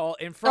basketball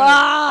in front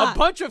of a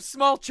bunch of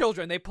small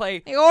children. They play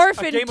the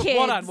orphan a game kids. of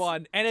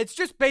one-on-one, and it's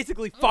just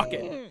basically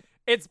fucking.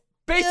 It's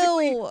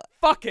basically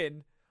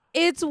fucking.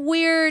 It's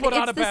weird.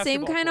 It's the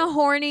same kind of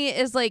horny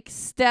as like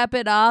Step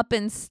It Up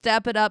and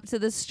Step It Up to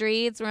the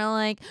Streets.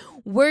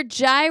 We're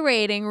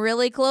gyrating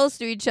really close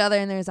to each other,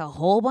 and there's a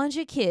whole bunch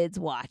of kids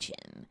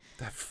watching.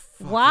 That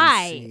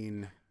fucking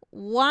scene.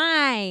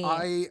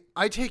 Why?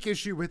 I take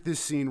issue with this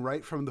scene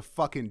right from the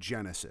fucking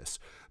genesis,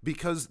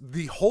 because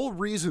the whole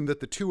reason that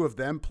the two of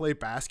them play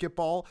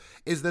basketball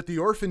is that the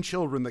orphan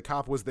children the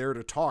cop was there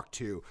to talk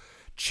to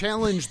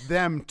challenged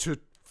them to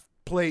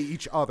play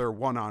each other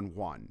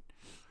one-on-one.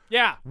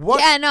 Yeah.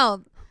 Yeah,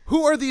 no.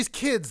 Who are these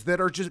kids that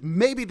are just,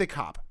 maybe the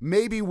cop,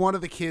 maybe one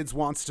of the kids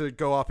wants to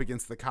go up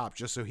against the cop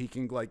just so he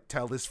can like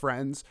tell his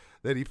friends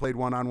that he played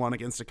one-on-one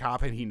against a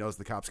cop and he knows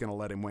the cop's going to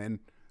let him win.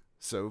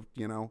 So,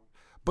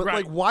 but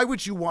like, why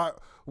would you want,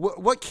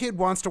 what kid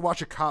wants to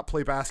watch a cop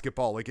play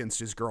basketball against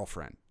his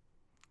girlfriend?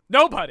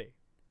 Nobody.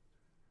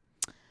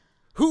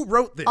 Who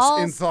wrote this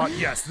and thought,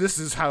 yes, this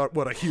is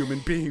what a human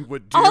being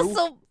would do?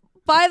 Also,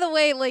 by the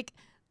way, like,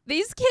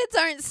 these kids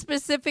aren't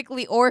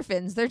specifically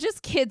orphans. They're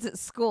just kids at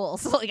school.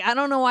 So, like, I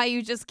don't know why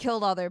you just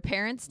killed all their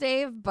parents,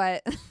 Dave,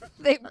 but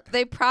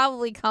they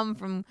probably come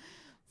from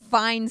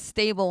fine,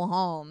 stable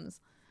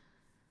homes.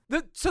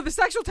 So the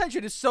sexual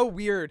tension is so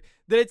weird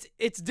that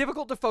it's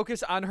difficult to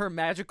focus on her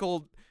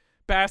magical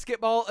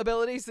basketball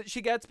abilities that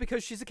she gets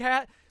because she's a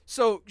cat.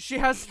 So she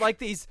has, like,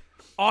 these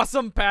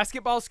awesome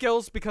basketball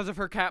skills because of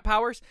her cat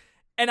powers.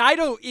 And I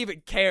don't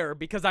even care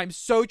because I'm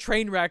so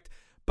train wrecked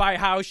by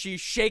how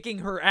she's shaking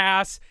her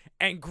ass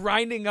and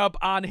grinding up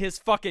on his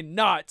fucking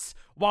nuts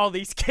while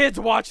these kids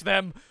watch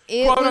them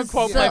quote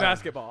unquote play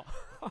basketball.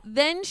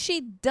 Then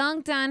she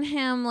dunked on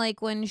him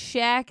like when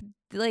Shaq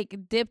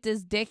like dipped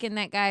his dick in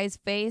that guy's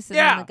face and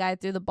then the guy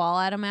threw the ball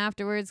at him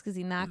afterwards because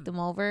he knocked him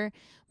over.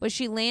 But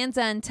she lands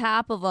on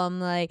top of him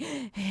like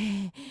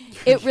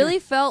it really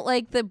felt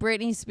like the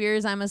Britney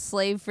Spears "I'm a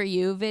Slave for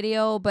You"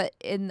 video, but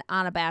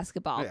on a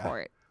basketball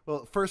court.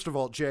 Well, first of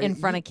all, Jay, in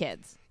front of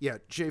kids. Yeah,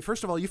 Jay,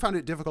 first of all, you found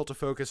it difficult to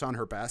focus on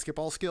her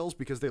basketball skills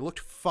because they looked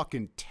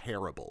fucking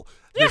terrible.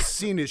 This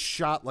scene is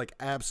shot like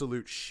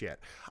absolute shit.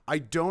 I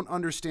don't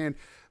understand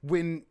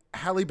when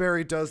Halle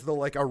Berry does the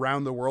like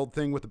around the world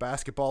thing with the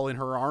basketball in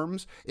her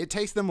arms. It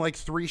takes them like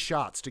 3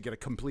 shots to get a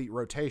complete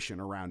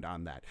rotation around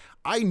on that.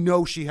 I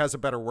know she has a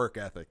better work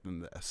ethic than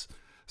this.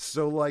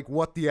 So like,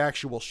 what the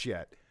actual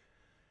shit?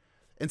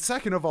 And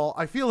second of all,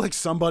 I feel like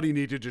somebody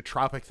needed to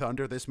Tropic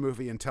Thunder this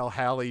movie and tell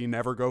Halle you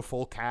never go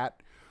full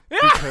cat.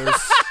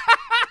 Because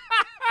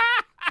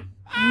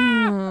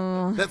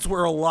That's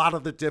where a lot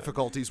of the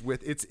difficulties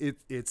with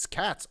it's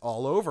cats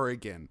all over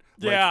again.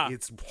 Like, Yeah.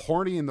 it's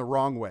horny in the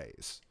wrong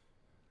ways.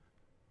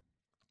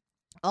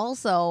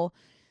 Also,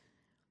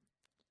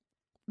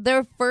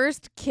 their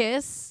first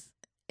kiss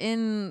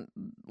in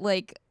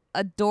like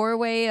a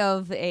doorway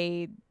of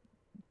a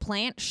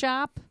plant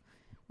shop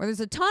where there's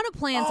a ton of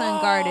plants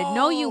unguarded.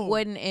 No, you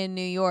wouldn't in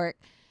New York.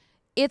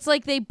 It's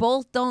like they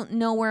both don't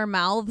know where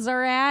mouths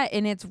are at,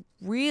 and it's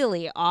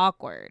really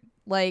awkward.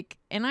 Like,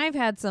 and I've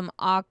had some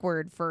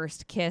awkward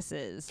first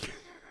kisses,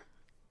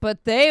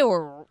 but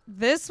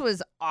this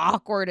was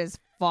awkward as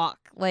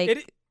fuck.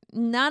 Like,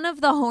 none of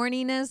the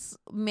horniness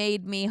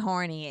made me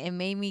horny. It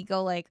made me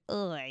go like,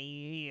 ugh.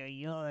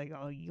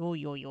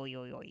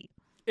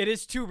 It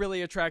is two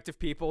really attractive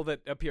people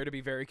that appear to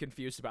be very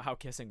confused about how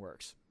kissing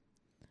works.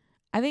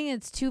 I think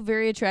it's two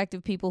very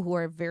attractive people who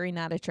are very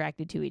not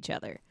attracted to each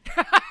other.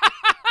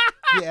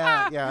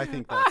 Yeah, I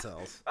think that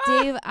sells.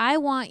 Dave, I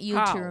want you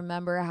How? to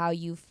remember how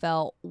you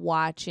felt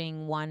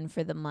watching One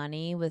for the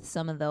Money with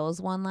some of those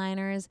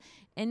one-liners,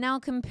 and now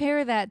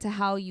compare that to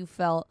how you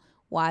felt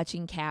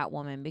watching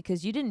Catwoman,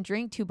 because you didn't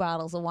drink 2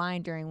 bottles of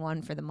wine during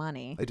One for the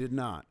Money. I did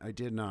not.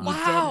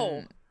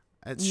 Wow.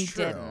 That's You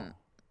true.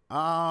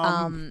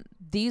 didn't.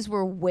 These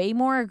were way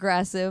more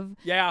aggressive.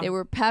 Yeah. They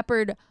were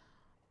peppered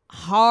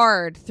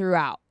hard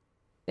throughout.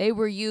 They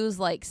were used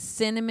like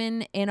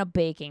cinnamon in a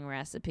baking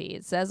recipe.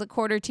 It says a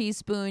 1/4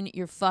 teaspoon.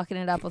 You're fucking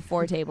it up with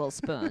 4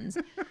 tablespoons.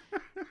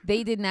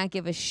 They did not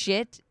give a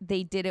shit.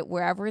 They did it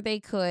wherever they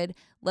could.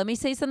 Let me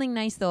say something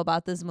nice, though,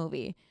 about this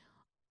movie.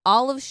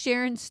 All of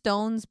Sharon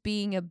Stone's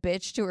being a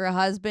bitch to her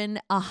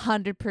husband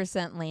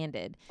 100%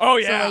 landed. Oh,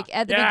 yeah. So, like,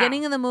 at the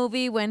beginning of the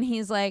movie when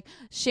he's like,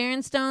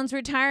 Sharon Stone's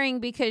retiring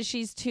because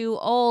she's too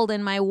old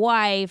and my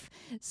wife,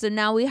 so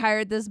now we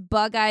hired this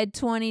bug-eyed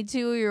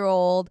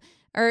 22-year-old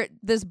or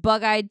this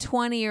bug-eyed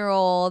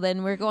 20-year-old,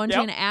 and we're going to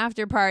an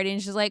after party,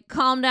 and she's like,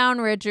 calm down,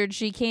 Richard.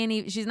 She can't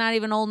even, she's not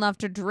even old enough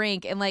to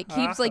drink, and like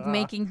keeps like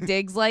making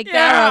digs like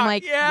that. Where I'm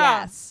like,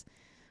 yes,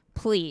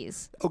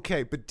 please.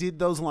 Okay, but did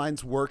those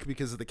lines work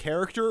because of the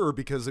character or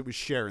because it was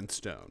Sharon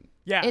Stone?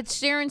 Yeah. It's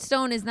Sharon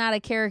Stone is not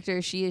a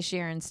character. She is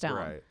Sharon Stone.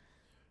 Right.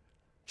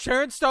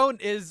 Sharon Stone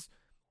is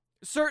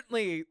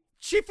certainly,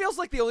 she feels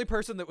like the only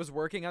person that was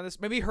working on this.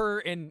 Maybe her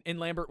and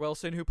Lambert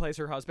Wilson, who plays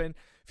her husband,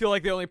 feel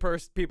like the only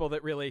people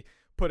that really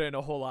put in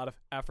a whole lot of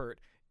effort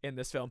in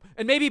this film.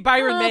 And maybe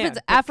Byron Mann. If it's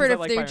effort, if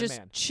like they're Byron just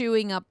Mann.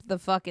 chewing up the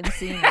fucking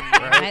scene.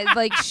 Right?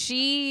 Like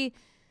she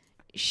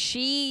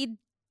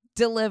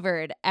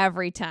delivered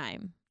every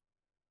time.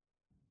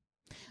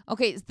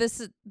 Okay,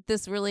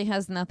 this really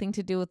has nothing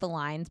to do with the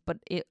lines, but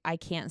I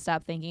can't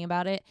stop thinking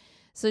about it.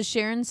 So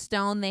Sharon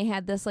Stone, they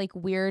had this like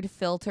weird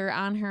filter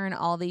on her in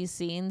all these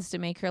scenes to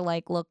make her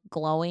like look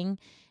glowing.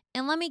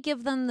 And let me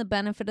give them the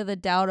benefit of the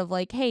doubt of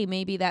like, hey,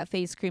 maybe that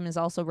face cream is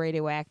also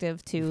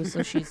radioactive too,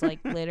 so she's like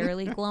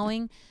literally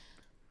glowing.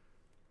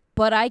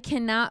 But I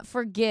cannot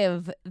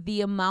forgive the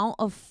amount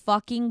of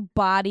fucking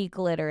body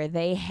glitter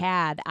they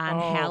had on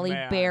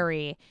Halle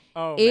Berry.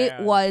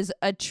 It was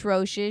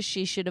atrocious.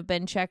 She should have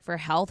been checked for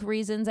health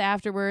reasons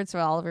afterwards, so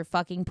all of her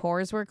fucking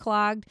pores were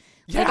clogged.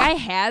 Yeah. Like, I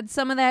had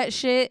some of that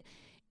shit.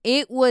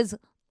 It was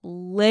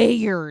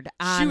layered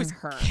on She was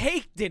her.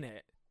 caked in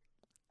it.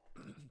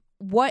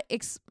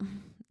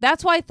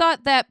 That's why I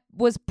thought that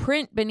was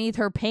print beneath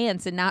her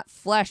pants and not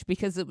flesh,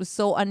 because it was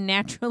so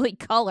unnaturally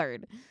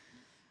colored.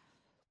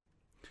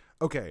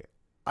 Okay,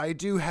 I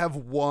do have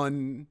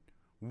one-liner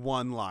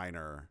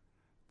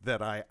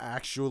that I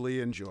actually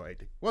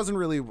enjoyed. Wasn't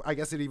really, I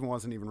guess it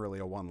wasn't even really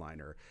a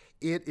one-liner.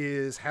 It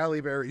is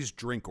Halle Berry's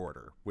drink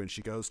order when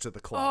she goes to the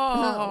club.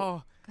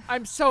 Oh,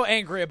 I'm so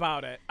angry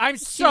about it. I'm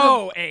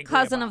so angry.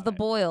 Cousin about of the it.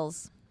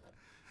 Boyles.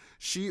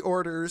 She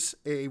orders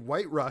a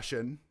White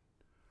Russian,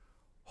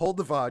 hold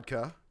the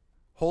vodka,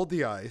 hold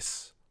the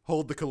ice,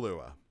 hold the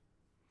Kahlua.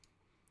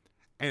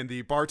 And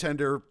the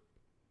bartender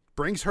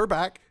brings her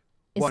back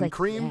It's one like,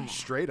 cream yeah.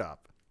 straight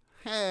up.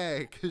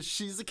 Hey, because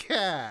she's a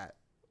cat.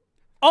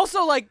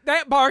 Also, like,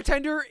 that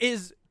bartender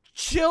is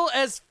chill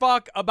as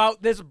fuck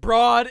about this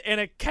broad in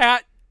a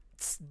cat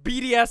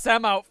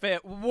BDSM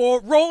outfit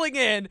rolling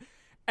in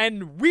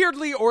and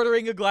weirdly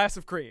ordering a glass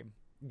of cream.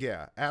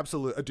 Yeah,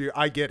 absolutely. Dude,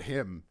 I get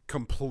him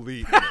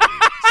completely.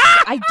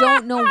 I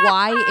don't know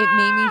why it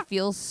made me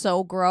feel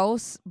so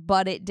gross,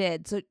 but it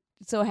did.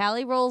 So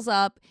Halle rolls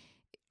up,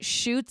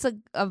 shoots a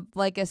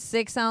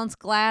 6-ounce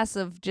glass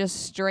of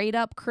just straight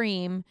up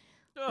cream,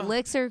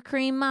 licks her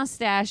cream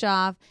mustache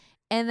off,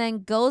 and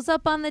then goes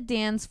up on the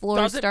dance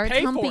floor, starts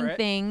humping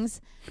things.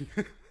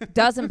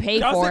 Doesn't pay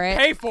for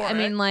it. I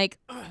mean, like,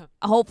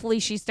 hopefully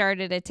she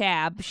started a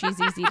tab. She's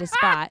easy to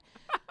spot.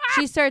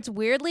 She starts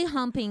weirdly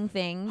humping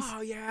things.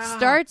 Oh, yeah.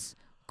 Starts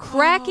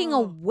cracking a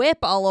whip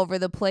all over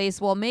the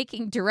place while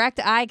making direct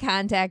eye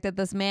contact at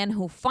this man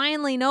who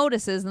finally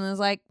notices and is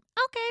like,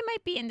 okay,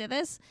 might be into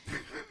this.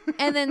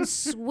 And then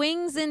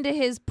swings into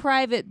his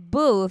private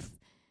booth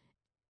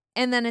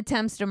and then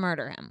attempts to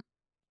murder him.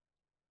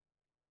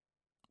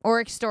 Or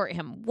extort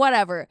him,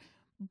 whatever.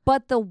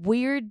 But the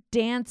weird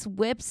dance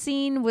whip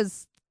scene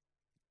was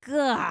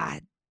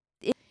God.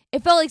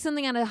 It felt like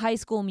something out of High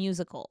School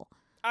Musical.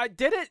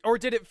 Did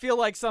it feel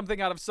like something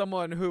out of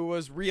someone who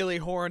was really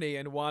horny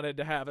and wanted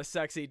to have a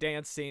sexy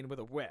dance scene with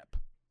a whip?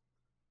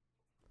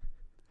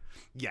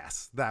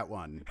 Yes, that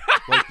one.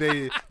 Like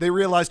they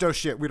realized, oh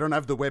shit, we don't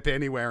have the whip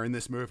anywhere in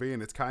this movie,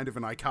 and it's kind of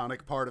an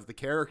iconic part of the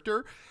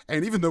character.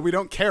 And even though we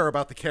don't care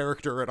about the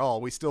character at all,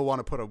 we still want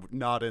to put a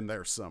nod in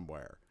there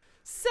somewhere.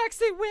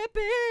 Sexy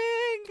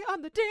whipping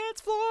on the dance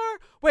floor.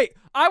 Wait,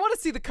 I want to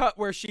see the cut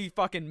where she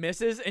fucking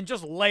misses and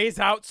just lays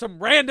out some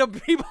random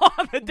people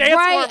on the dance floor.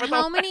 Right,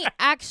 how many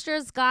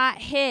extras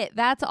got hit?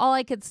 That's all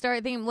I could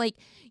start thinking. Like,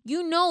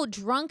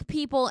 drunk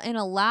people in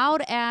a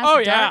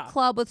loud-ass dark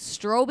club with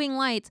strobing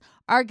lights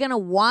are going to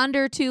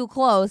wander too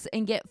close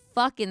and get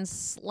fucking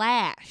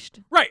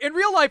slashed. Right, in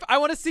real life, I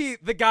want to see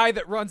the guy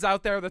that runs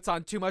out there that's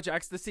on too much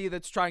ecstasy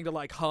that's trying to,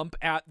 like, hump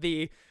at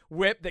the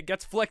whip that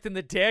gets flicked in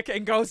the dick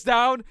and goes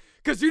down,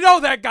 because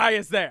that guy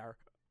is there.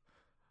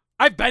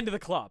 I've been to the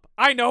club.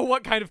 I know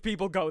what kind of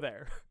people go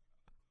there.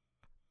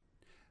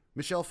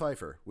 Michelle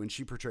Pfeiffer, when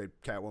she portrayed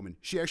Catwoman,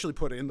 she actually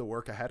put in the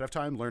work ahead of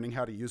time learning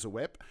how to use a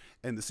whip,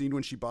 and the scene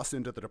when she busts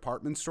into the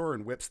department store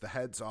and whips the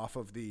heads off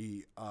of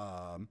the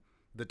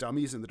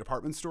dummies in the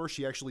department store,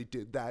 she actually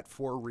did that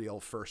for real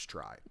first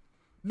try.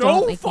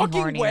 No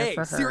fucking way.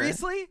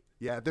 Seriously?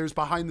 Yeah, there's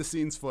behind the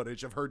scenes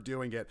footage of her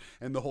doing it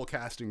and the whole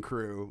cast and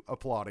crew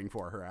applauding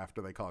for her after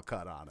they call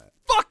cut on it.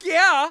 Fuck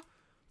yeah!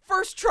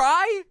 First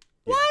try?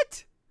 Yeah.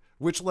 What?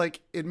 Which,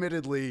 like,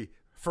 admittedly,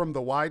 from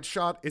the wide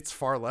shot, it's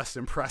far less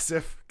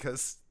impressive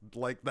because,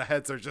 like, the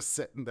heads are just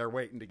sitting there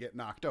waiting to get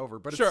knocked over.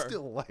 But it's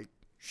still, like...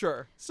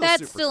 Sure.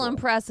 That's still cool.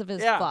 Impressive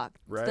as fuck.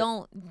 Right?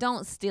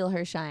 Don't steal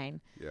her shine.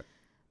 Yeah.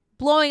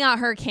 Blowing out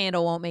her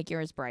candle won't make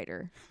yours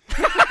brighter.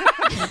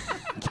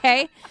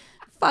 Okay?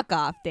 Fuck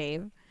off,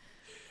 Dave.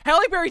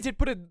 Halle Berry did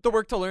put in the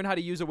work to learn how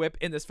to use a whip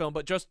in this film,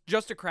 but just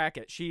to crack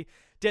it. She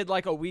did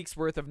like a week's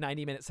worth of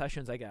 90-minute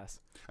sessions, I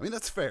guess. I mean,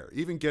 that's fair.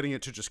 Even getting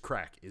it to just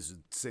crack is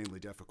insanely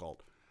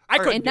difficult. I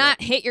couldn't and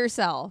not hit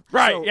yourself.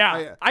 Right, so,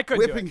 yeah. I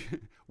couldn't do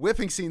it.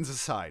 Whipping scenes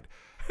aside,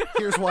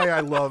 here's why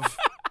I love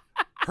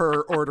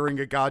her ordering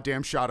a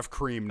goddamn shot of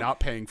cream, not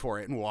paying for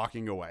it, and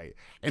walking away.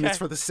 And it's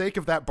for the sake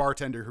of that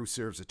bartender who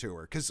serves it to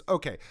her. Because,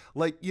 okay,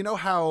 like, you know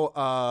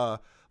how,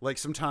 like,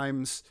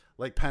 sometimes...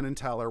 like Penn and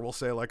Teller will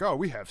say like, oh,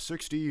 we have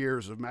 60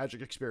 years of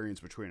magic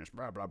experience between us,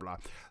 blah, blah, blah.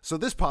 So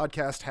this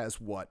podcast has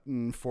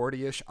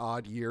 40-ish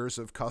odd years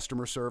of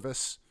customer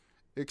service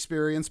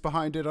experience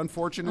behind it,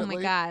 unfortunately. Oh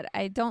my God.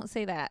 I don't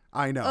say that.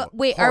 I know.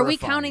 Wait, Horrifying. Are we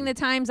counting the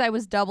times I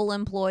was double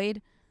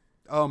employed?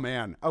 Oh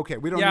man. Okay.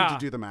 We don't need to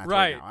do the math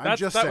right now. I'm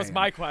just saying. That was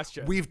my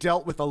question. We've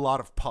dealt with a lot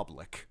of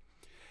public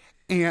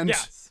and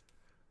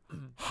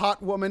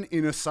hot woman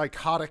in a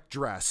psychotic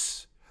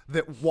dress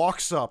that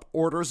walks up,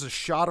 orders a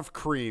shot of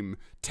cream,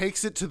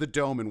 takes it to the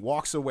dome, and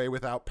walks away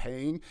without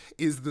paying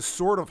is the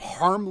sort of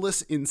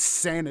harmless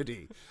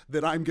insanity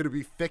that I'm going to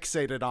be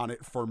fixated on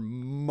it for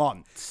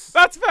months.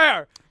 That's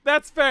fair.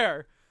 That's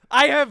fair.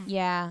 I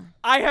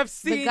have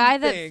seen the guy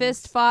that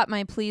fist fought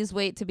my "please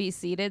wait to be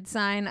seated"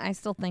 sign. I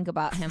still think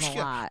about him a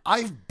lot.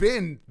 I've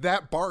been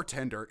that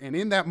bartender, and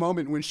in that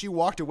moment when she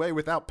walked away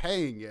without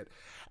paying it,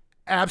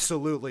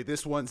 absolutely,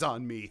 this one's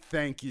on me.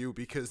 Thank you,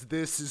 because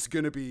this is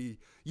going to be...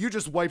 You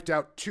just wiped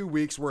out 2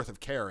 weeks worth of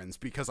Karens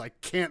because I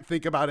can't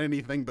think about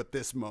anything but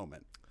this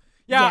moment.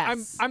 Yeah,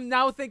 yes. I'm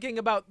now thinking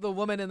about the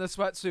woman in the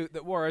sweatsuit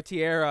that wore a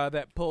tiara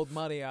that pulled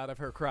money out of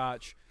her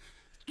crotch.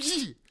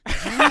 See?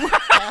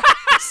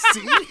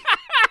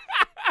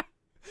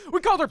 We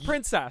called her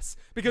Princess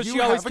because she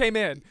always came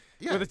in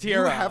with a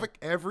tiara.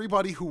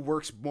 Everybody who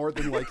works more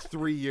than like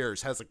 3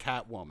 years has a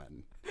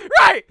Catwoman.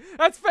 Right.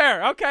 That's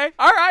fair. Okay.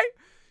 All right.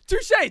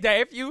 Touche,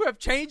 Dave. You have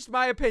changed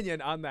my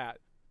opinion on that.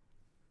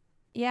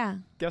 Yeah.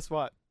 Guess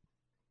what?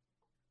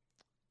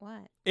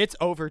 What? It's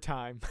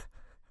overtime.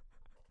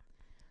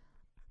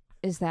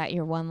 Is that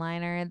your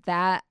one-liner?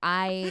 That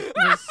I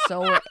was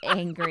so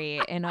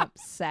angry and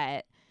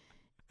upset,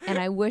 and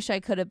I wish I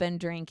could have been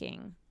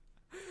drinking.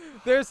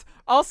 There's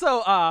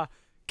also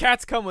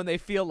cats come when they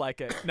feel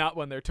like it, not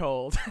when they're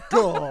told.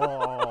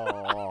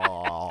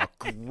 Oh,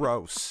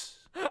 gross.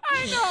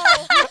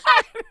 I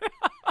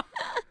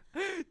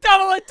know.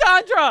 Double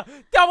entendre.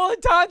 Double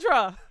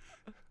entendre.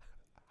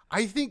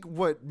 I think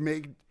what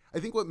made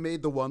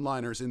the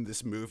one-liners in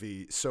this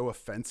movie so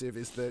offensive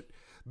is that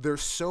they're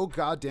so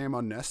goddamn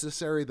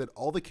unnecessary that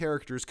all the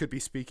characters could be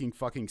speaking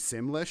fucking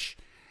Simlish,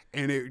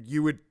 and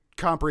you would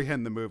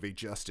comprehend the movie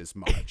just as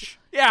much.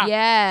 Yeah.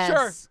 Yes.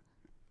 Sure.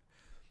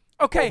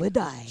 Okay.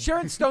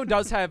 Sharon Stone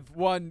does have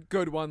one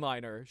good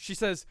one-liner. She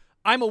says,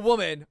 "I'm a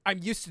woman. I'm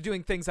used to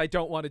doing things I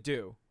don't want to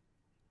do."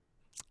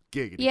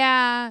 Giggity.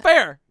 Yeah.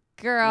 Fair.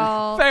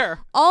 Girl.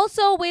 Fair.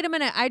 Also, wait a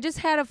minute. I just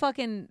had a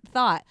fucking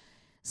thought.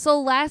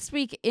 So last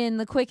week in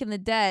The Quick and the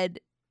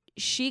Dead,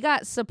 she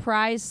got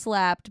surprise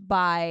slapped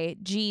by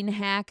Gene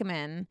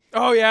Hackman.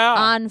 Oh, yeah.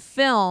 On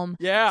film.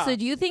 Yeah. So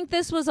do you think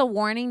this was a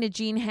warning to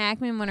Gene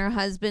Hackman when her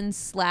husband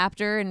slapped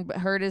her and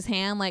hurt his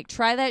hand? Like,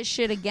 try that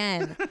shit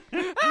again.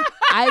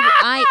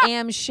 I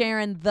am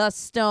Sharon the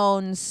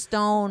Stone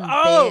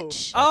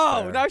bitch.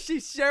 Oh, fair. now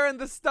she's sharing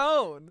the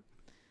stone.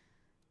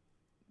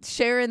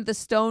 Sharon the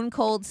Stone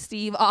Cold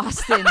Steve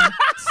Austin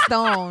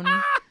Stone.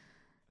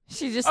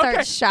 She just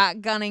starts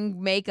shotgunning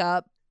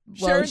makeup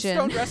Sharon lotion.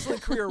 Stone wrestling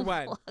career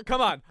when?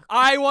 Come on.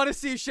 I want to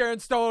see Sharon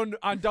Stone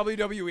on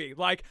WWE.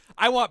 Like,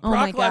 I want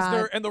Brock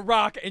Lesnar and The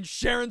Rock and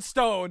Sharon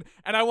Stone,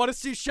 and I want to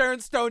see Sharon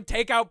Stone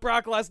take out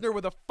Brock Lesnar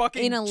with a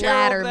fucking in a chair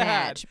ladder over the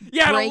match. head.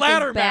 Yeah, in Break a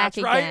ladder his back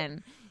match, right?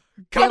 again.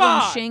 Come Give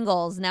on. him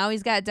shingles. Now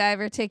he's got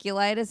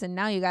diverticulitis, and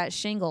now you got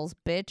shingles,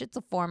 bitch. It's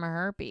a form of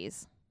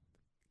herpes.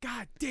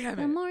 God damn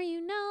The it. more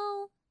you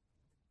know.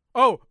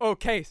 Oh,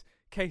 Case.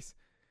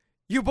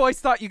 You boys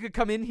thought you could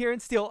come in here and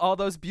steal all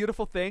those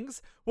beautiful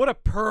things? What a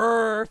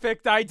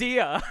perfect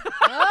idea.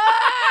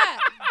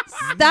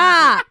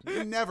 Stop.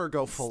 You never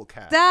go full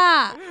cat.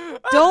 Stop.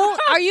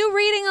 Are you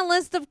reading a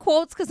list of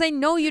quotes? Because I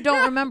know you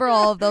don't remember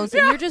all of those,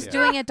 and you're just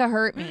doing it to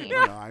hurt me.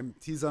 No,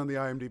 he's on the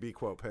IMDb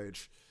quote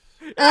page.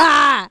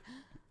 Does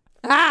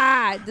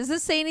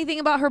this say anything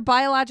about her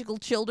biological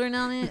children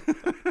on it?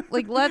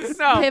 Like, let's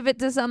pivot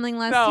to something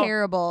less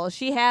terrible.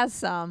 She has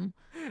some.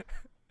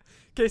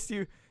 Case,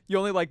 you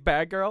only like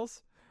bad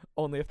girls?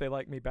 Only if they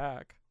like me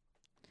back.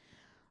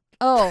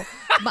 Oh,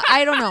 but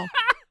I don't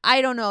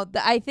know.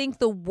 I think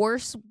the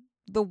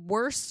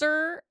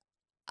worser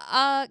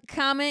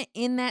comment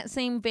in that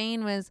same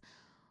vein was,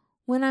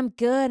 when I'm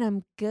good,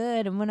 I'm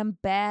good. And when I'm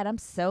bad, I'm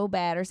so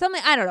bad. Or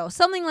something. I don't know.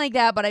 Something like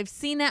that. But I've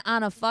seen it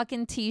on a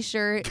fucking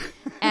t-shirt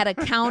at a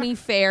county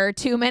fair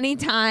too many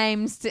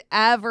times to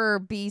ever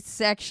be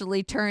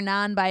sexually turned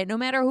on by it, no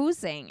matter who's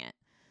saying it.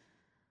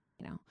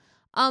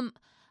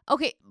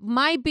 Okay,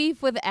 my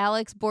beef with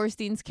Alex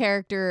Borstein's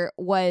character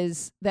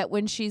was that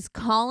when she's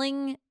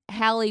calling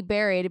Halle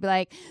Berry to be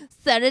like,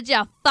 so did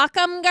you fuck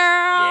him, girl?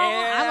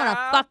 Yeah. I want to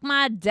fuck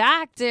my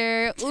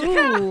doctor.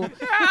 Ooh,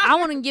 I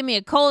want to give me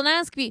a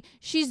colonoscopy.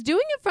 She's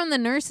doing it from the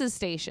nurse's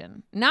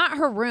station, not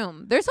her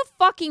room. There's a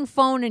fucking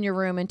phone in your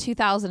room in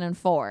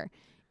 2004,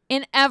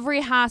 in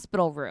every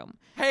hospital room.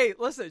 Hey,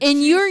 listen.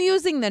 And you're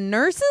using the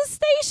nurse's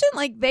station?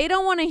 Like, they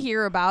don't want to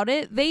hear about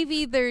it. They've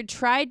either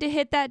tried to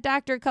hit that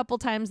doctor a couple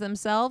times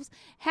themselves,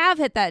 have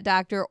hit that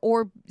doctor,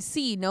 or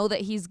know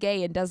that he's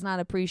gay and does not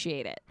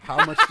appreciate it.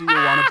 How much do you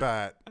want to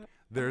bet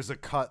there's a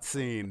cut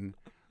scene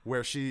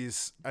where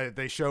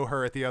they show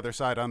her at the other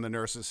side on the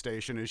nurse's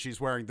station and she's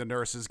wearing the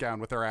nurse's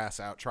gown with her ass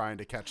out trying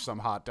to catch some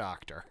hot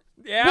doctor?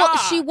 Yeah. Well,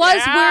 she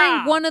was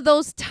wearing one of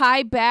those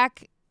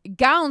tie-back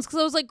gowns, because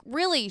I was like,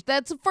 really?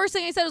 That's the first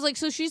thing I said. I was like,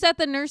 so she's at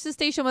the nurse's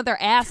station with her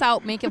ass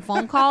out making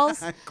phone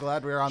calls? I'm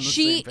glad we're on the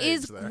She same page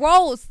is there.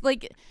 gross.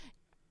 Like,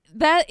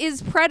 that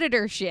is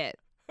predator shit.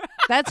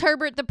 That's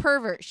Herbert the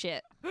pervert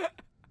shit.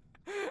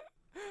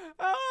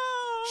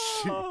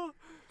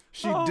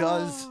 She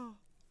does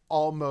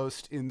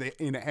almost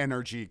in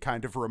energy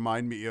kind of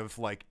remind me of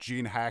like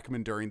Gene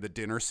Hackman during the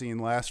dinner scene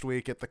last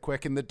week at The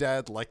Quick and the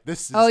Dead. Like,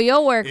 this is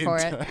you'll work for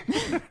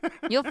it.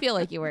 You'll feel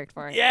like you worked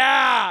for it.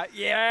 Yeah.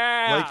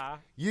 Like,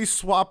 you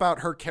swap out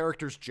her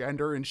character's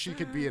gender and she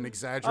could be an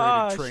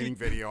exaggerated training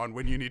video on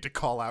when you need to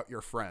call out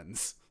your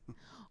friends.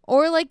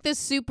 Or like the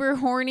super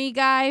horny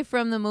guy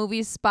from the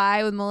movie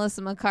Spy with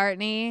Melissa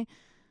McCartney.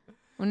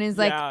 When he's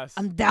like, Yes.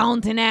 I'm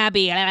Downton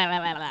Abbey.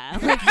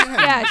 Like,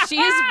 yeah,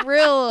 she's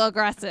real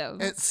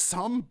aggressive. At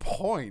some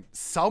point,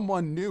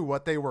 someone knew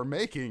what they were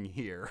making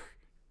here.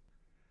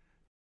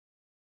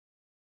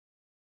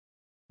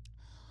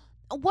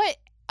 What?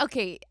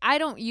 Okay, I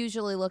don't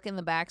usually look in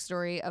the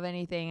backstory of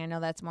anything. I know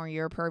that's more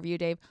your purview,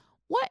 Dave.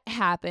 What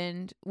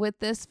happened with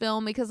this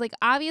film? Because, like,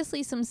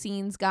 obviously some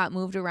scenes got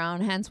moved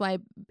around, hence why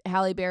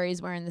Halle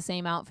Berry's wearing the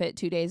same outfit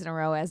 2 days in a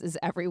row as is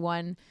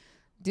everyone.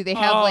 Do they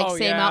have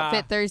same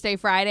outfit Thursday,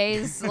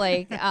 Fridays?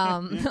 Like,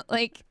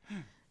 like,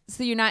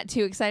 so you're not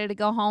too excited to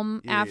go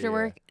home after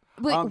work?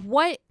 Like,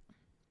 what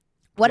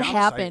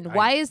happened?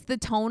 Why is the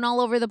tone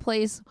all over the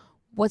place?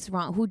 What's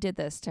wrong? Who did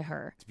this to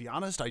her? To be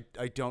honest, I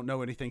don't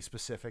know anything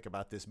specific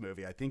about this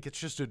movie. I think it's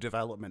just a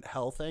development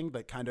hell thing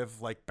that kind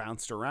of like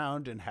bounced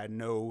around and had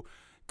no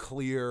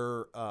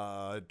clear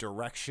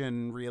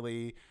direction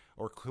really,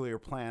 or clear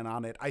plan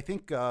on it. I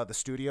think the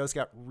studios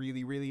got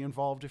really, really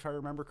involved, if I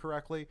remember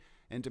correctly,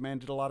 and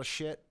demanded a lot of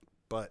shit.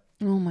 But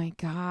oh my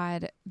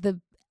god, the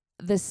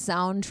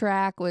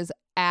soundtrack was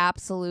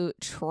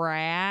absolute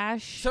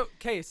trash. So,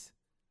 Case,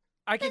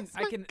 I can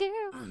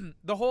girl.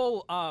 the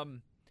whole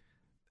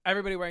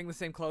everybody wearing the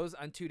same clothes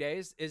on 2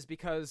 days is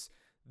because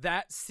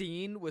that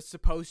scene was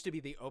supposed to be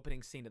the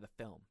opening scene of the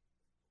film.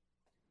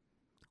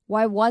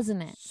 Why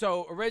wasn't it?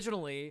 So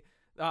originally,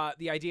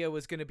 the idea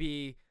was going to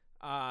be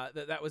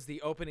that was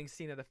the opening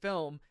scene of the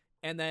film,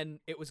 and then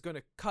it was going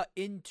to cut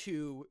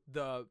into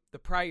the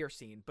prior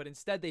scene. But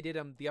instead, they did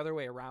them the other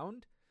way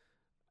around,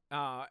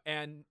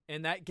 and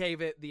that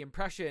gave it the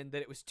impression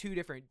that it was 2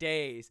 different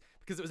days,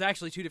 because it was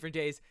actually 2 different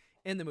days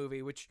in the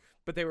movie,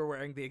 but they were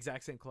wearing the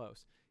exact same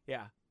clothes.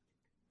 Yeah.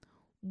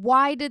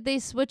 Why did they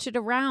switch it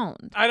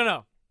around? I don't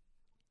know.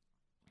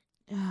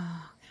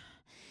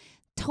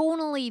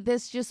 Tonally,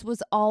 this just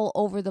was all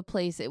over the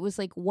place. It was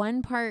like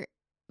one part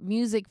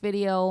music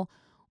video,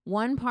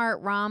 one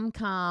part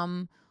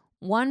rom-com,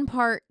 one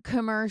part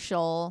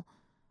commercial.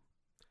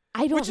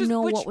 I don't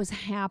know what was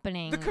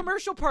happening. The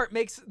commercial part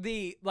makes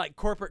the like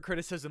corporate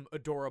criticism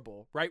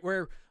adorable, right?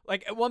 Where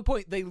like at one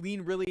point they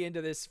lean really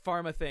into this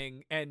pharma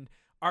thing and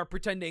are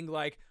pretending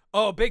like,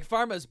 oh, big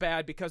pharma's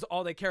bad because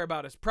all they care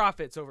about is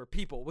profits over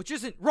people, which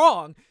isn't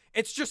wrong.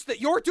 It's just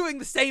that you're doing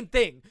the same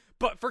thing,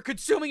 but for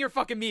consuming your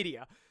fucking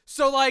media.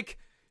 So like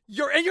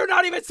you're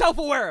not even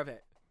self-aware of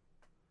it.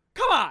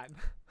 Come on.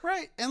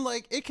 Right. And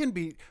like it can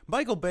be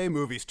Michael Bay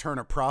movies turn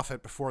a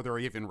profit before they're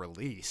even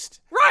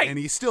released. Right. And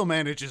he still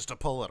manages to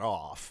pull it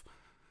off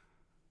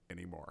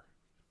anymore.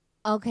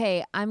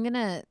 Okay, I'm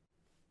gonna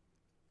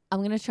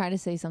try to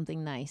say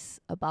something nice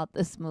about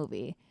this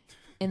movie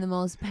in the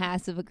most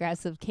passive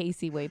aggressive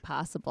Casey way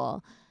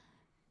possible.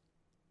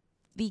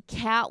 The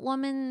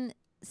Catwoman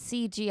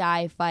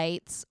CGI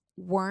fights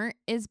weren't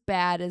as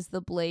bad as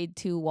the Blade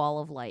 2 Wall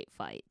of Light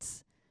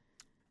fights.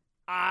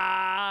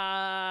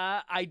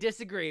 I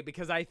disagree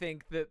because I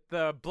think that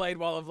the Blade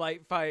Wall of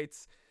Light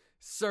fights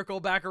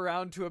circle back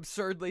around to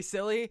absurdly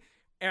silly,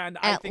 and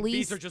I think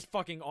these are just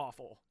fucking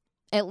awful.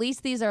 At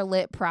least these are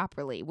lit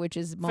properly, which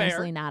is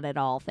mostly not at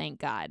all, thank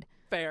God.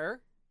 Fair.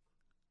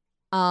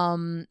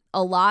 A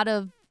lot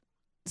of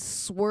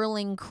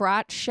swirling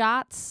crotch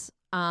shots.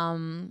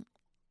 In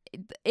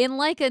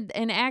like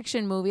an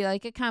action movie,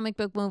 like a comic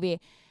book movie,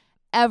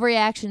 every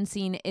action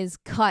scene is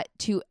cut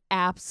to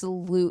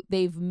absolute.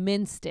 They've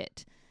minced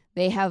it.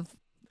 They have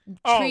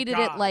treated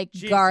it like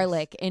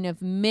garlic and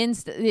have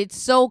minced it. It's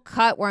so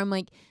cut where I'm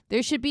like,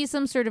 there should be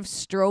some sort of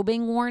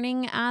strobing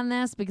warning on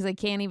this because I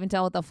can't even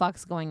tell what the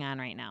fuck's going on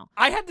right now.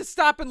 I had to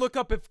stop and look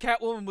up if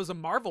Catwoman was a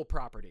Marvel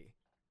property.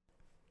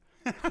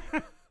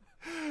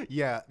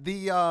 Yeah,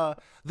 the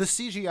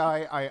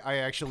CGI I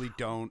actually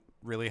don't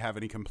really have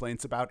any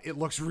complaints about. It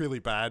looks really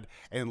bad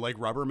and like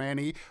rubber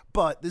man-y,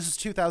 but this is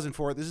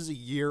 2004. This is a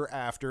year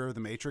after the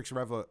Matrix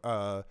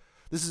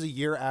This is a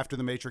year after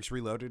The Matrix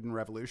Reloaded and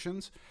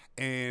Revolutions,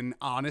 and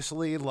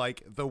honestly,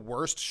 like, the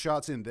worst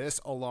shots in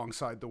this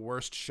alongside the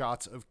worst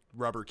shots of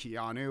Rubber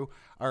Keanu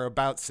are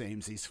about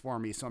samesies for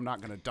me, so I'm not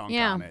going to dunk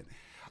on it.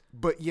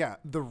 But yeah,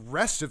 the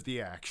rest of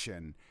the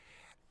action,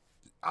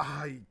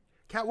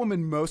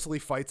 Catwoman mostly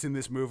fights in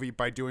this movie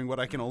by doing what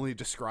I can only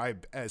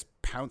describe as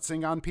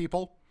pouncing on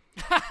people.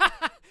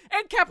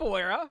 And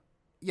capoeira.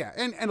 Yeah,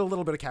 and a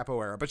little bit of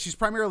capoeira, but she's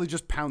primarily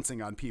just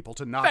pouncing on people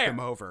to knock them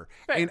over.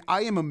 Fair. And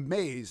I am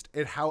amazed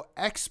at how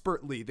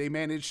expertly they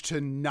managed to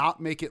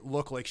not make it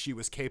look like she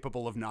was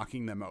capable of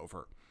knocking them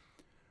over.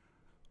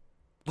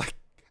 Like,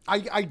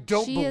 I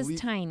don't believe... She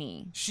is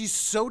tiny. She's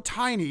so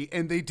tiny,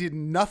 and they did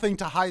nothing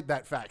to hide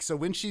that fact. So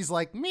when she's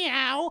like,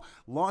 meow,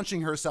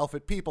 launching herself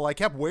at people, I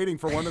kept waiting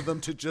for one of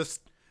them to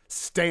just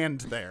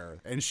stand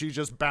there, and she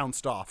just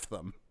bounced off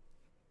them.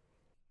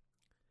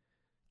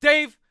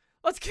 Dave,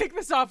 let's kick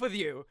this off with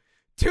you.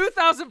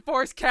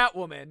 2004's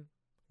Catwoman.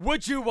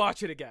 Would you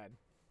watch it again?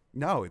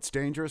 No, it's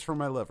dangerous for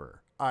my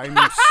liver. I'm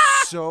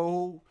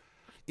so...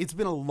 It's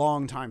been a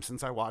long time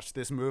since I watched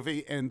this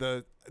movie, and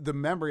the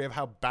memory of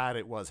how bad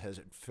it was has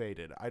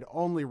faded. I'd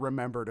only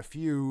remembered a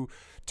few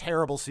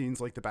terrible scenes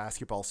like the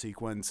basketball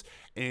sequence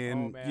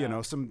and, you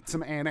know, some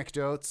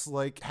anecdotes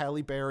like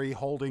Halle Berry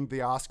holding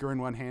the Oscar in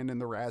one hand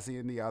and the Razzie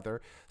in the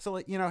other. So,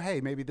 like, you know,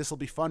 hey, maybe this will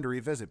be fun to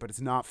revisit, but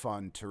it's not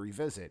fun to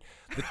revisit.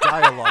 The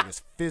dialogue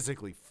is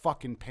physically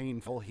fucking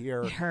painful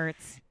here. It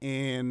hurts.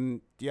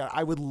 And, yeah,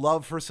 I would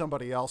love for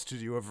somebody else to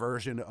do a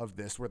version of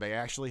this where they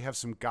actually have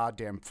some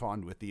goddamn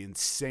fun with the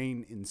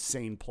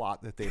insane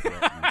plot that they've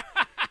written.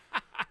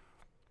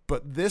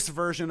 But this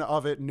version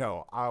of it,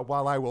 no.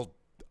 While I will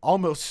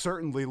almost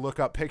certainly look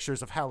up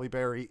pictures of Halle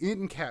Berry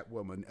in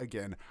Catwoman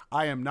again,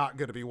 I am not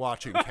going to be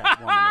watching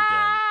Catwoman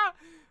again.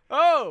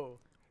 Oh!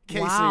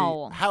 Casey,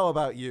 wow. How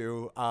about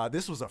you?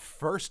 This was a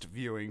first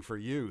viewing for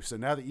you, so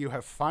now that you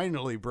have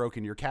finally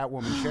broken your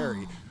Catwoman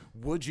cherry,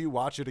 would you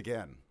watch it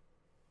again?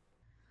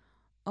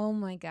 Oh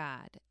my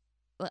God.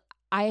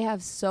 I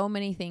have so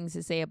many things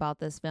to say about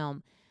this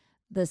film.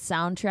 The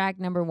soundtrack,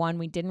 number one,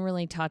 we didn't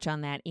really touch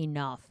on that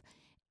enough.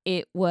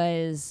 It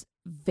was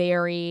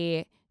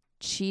very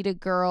Cheetah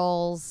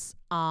Girls,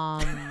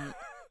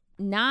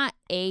 not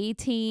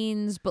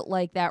A-teens, but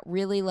like that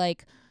really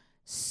like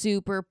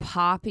super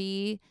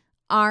poppy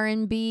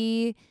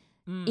R&B.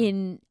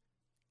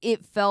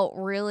 It felt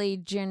really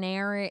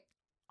generic.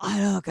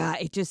 Oh God,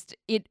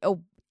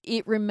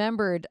 it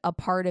remembered a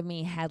part of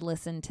me had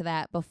listened to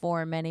that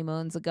before many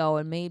moons ago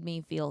and made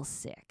me feel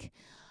sick.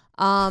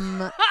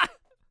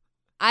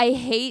 I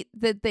hate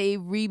that they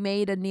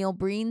remade a Neil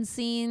Breen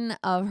scene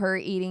of her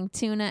eating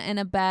tuna in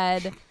a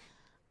bed.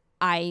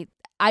 I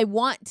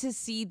want to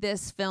see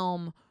this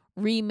film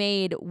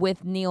remade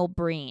with Neil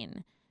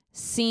Breen,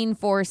 scene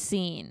for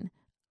scene,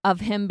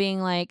 of him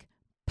being like,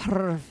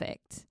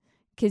 perfect.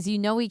 Because you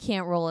know he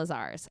can't roll as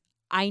ours.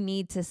 I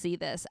need to see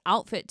this.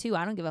 Outfit, too.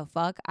 I don't give a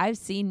fuck. I've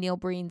seen Neil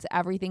Breen's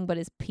everything but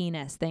his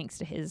penis thanks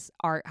to his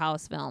art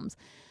house films.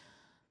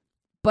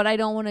 But I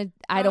don't want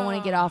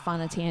to get off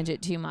on a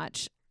tangent too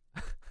much.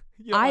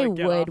 I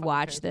would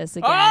watch this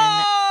again.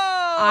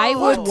 Oh! I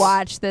would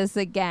watch this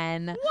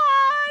again.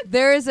 What?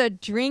 There's a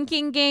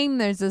drinking game.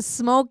 There's a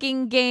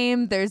smoking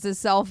game. There's a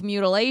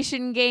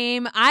self-mutilation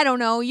game. I don't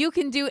know. You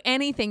can do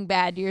anything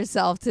bad to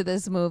yourself to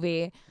this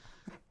movie.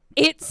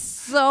 It's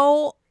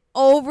so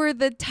over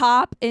the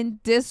top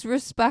and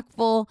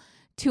disrespectful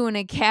to an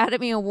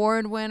Academy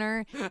Award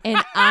winner,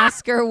 an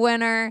Oscar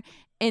winner,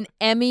 an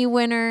Emmy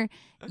winner.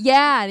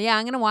 Yeah,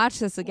 I'm going to watch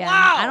this again.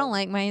 Wow. I don't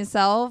like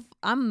myself.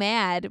 I'm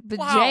mad. But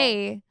Wow.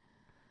 Jay,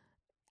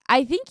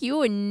 I think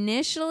you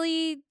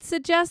initially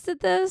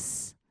suggested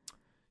this.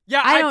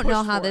 Yeah, I don't know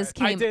pushed how for this it.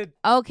 came. I did.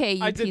 Okay,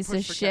 you I did piece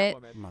push of for shit.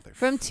 Catwoman.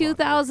 From Motherfucker.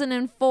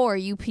 2004,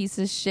 you piece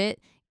of shit.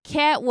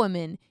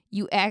 Catwoman,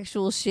 you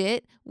actual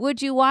shit.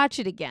 Would you watch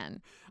it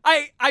again?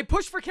 I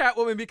pushed for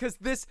Catwoman because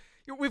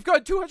we've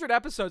gone 200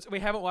 episodes and we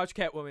haven't watched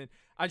Catwoman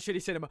on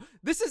Shitty Cinema.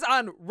 This is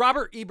on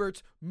Robert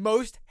Ebert's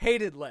most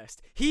hated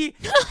list. He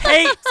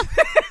hates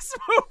this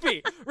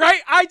movie, right?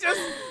 I just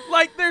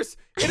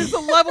it is a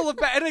level of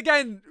bad. And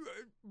again,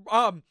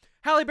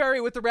 Halle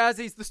Berry with the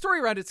Razzies, the story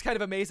around it's kind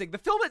of amazing. The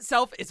film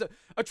itself is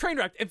a train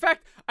wreck. In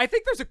fact, I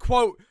think there's a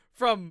quote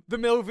from the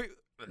movie.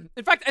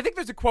 In fact, I think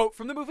there's a quote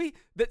from the movie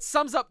that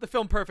sums up the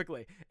film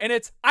perfectly. And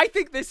it's, I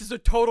think this is a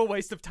total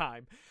waste of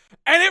time.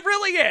 And it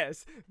really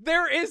is.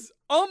 There is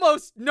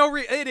almost no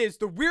it is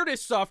the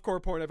weirdest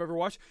softcore porn I've ever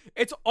watched.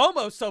 It's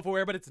almost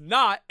self-aware, but it's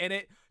not. And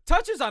it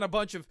touches on a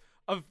bunch of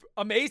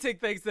amazing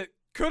things that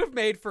could have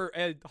made for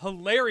a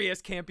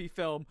hilarious campy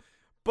film.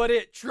 But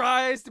it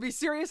tries to be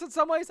serious in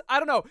some ways. I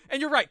don't know.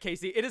 And you're right,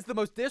 Casey. It is the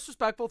most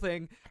disrespectful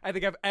thing I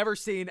think I've ever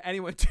seen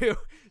anyone do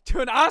to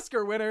an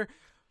Oscar winner.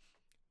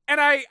 And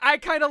I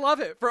kind of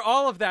love it for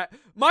all of that.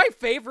 My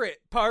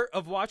favorite part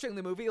of watching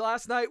the movie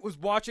last night was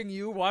watching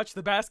you watch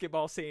the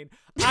basketball scene.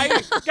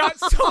 I got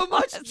so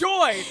much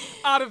joy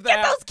out of that.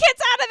 Get those kids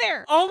out of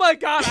there. Oh my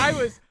God.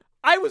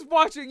 I was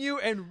watching you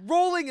and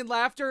rolling in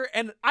laughter,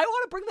 and I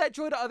want to bring that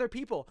joy to other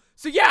people.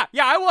 So yeah,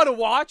 I want to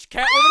watch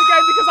Catwoman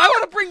again because I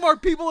want to bring more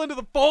people into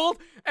the fold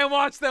and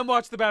watch them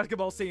watch the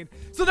basketball scene.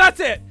 So that's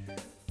it.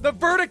 The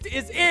verdict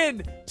is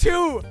in.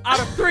 2 out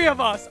of 3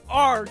 of us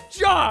are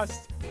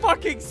just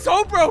fucking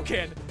so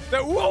broken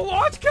that we'll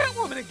watch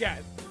Catwoman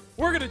again.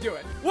 We're gonna do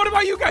it. What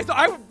about you guys?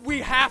 We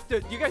have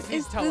to. You guys need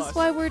Is to tell this us.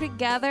 why we're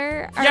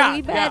together? Are Yeah,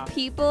 we bad yeah.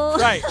 people?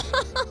 Right.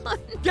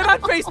 Get on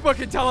Facebook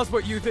and tell us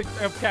what you think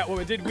of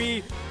Catwoman. Did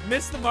we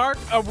miss the mark?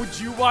 Would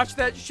you watch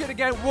that shit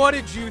again? What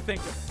did you think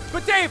of it?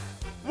 But Dave,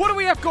 what do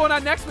we have going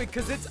on next week?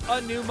 Because it's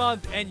a new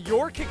month and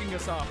you're kicking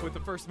us off with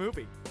the first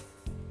movie.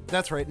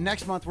 That's right.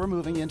 Next month, we're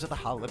moving into the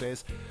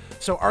holidays.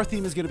 So our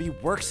theme is going to be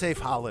Work Safe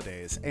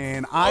Holidays.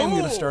 And I'm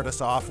going to start us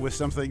off with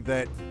something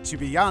that, to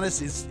be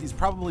honest, is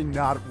probably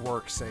not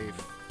work safe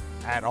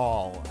at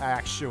all,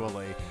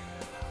 actually.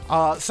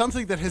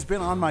 Something that has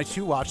been on my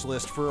to-watch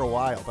list for a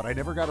while, but I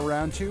never got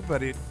around to,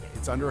 but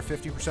it's under a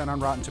 50% on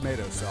Rotten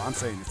Tomatoes, so I'm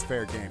saying it's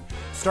fair game.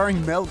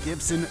 Starring Mel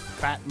Gibson,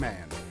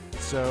 Batman.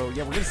 So,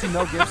 yeah, we're going to see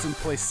Mel Gibson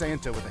play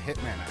Santa with a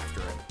hitman after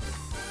it.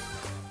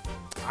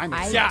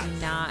 I do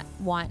not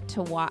want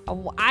to watch.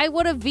 I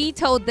would have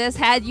vetoed this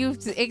had you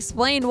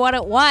explained what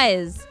it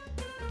was.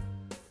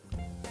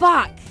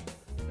 Fuck.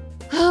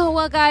 Oh,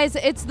 well, guys,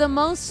 it's the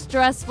most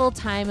stressful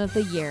time of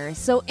the year.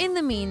 So in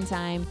the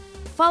meantime,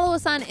 follow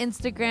us on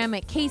Instagram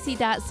at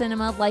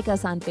casey.cinema, like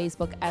us on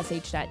Facebook,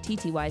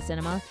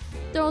 sh.ttycinema.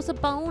 Throw us a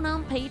bone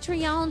on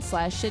Patreon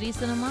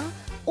 /shittycinema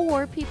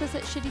or peep us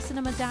at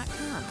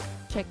shittycinema.com.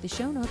 Check the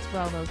show notes for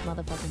all those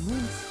motherfucking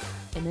links.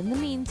 And in the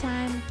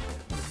meantime,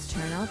 let's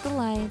turn out the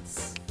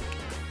lights,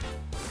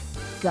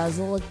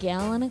 guzzle a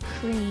gallon of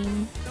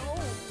cream,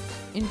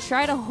 and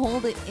try to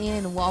hold it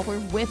in while we're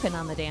whipping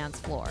on the dance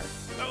floor.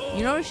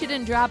 You notice she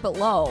didn't drop it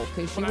low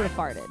because she would have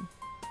farted.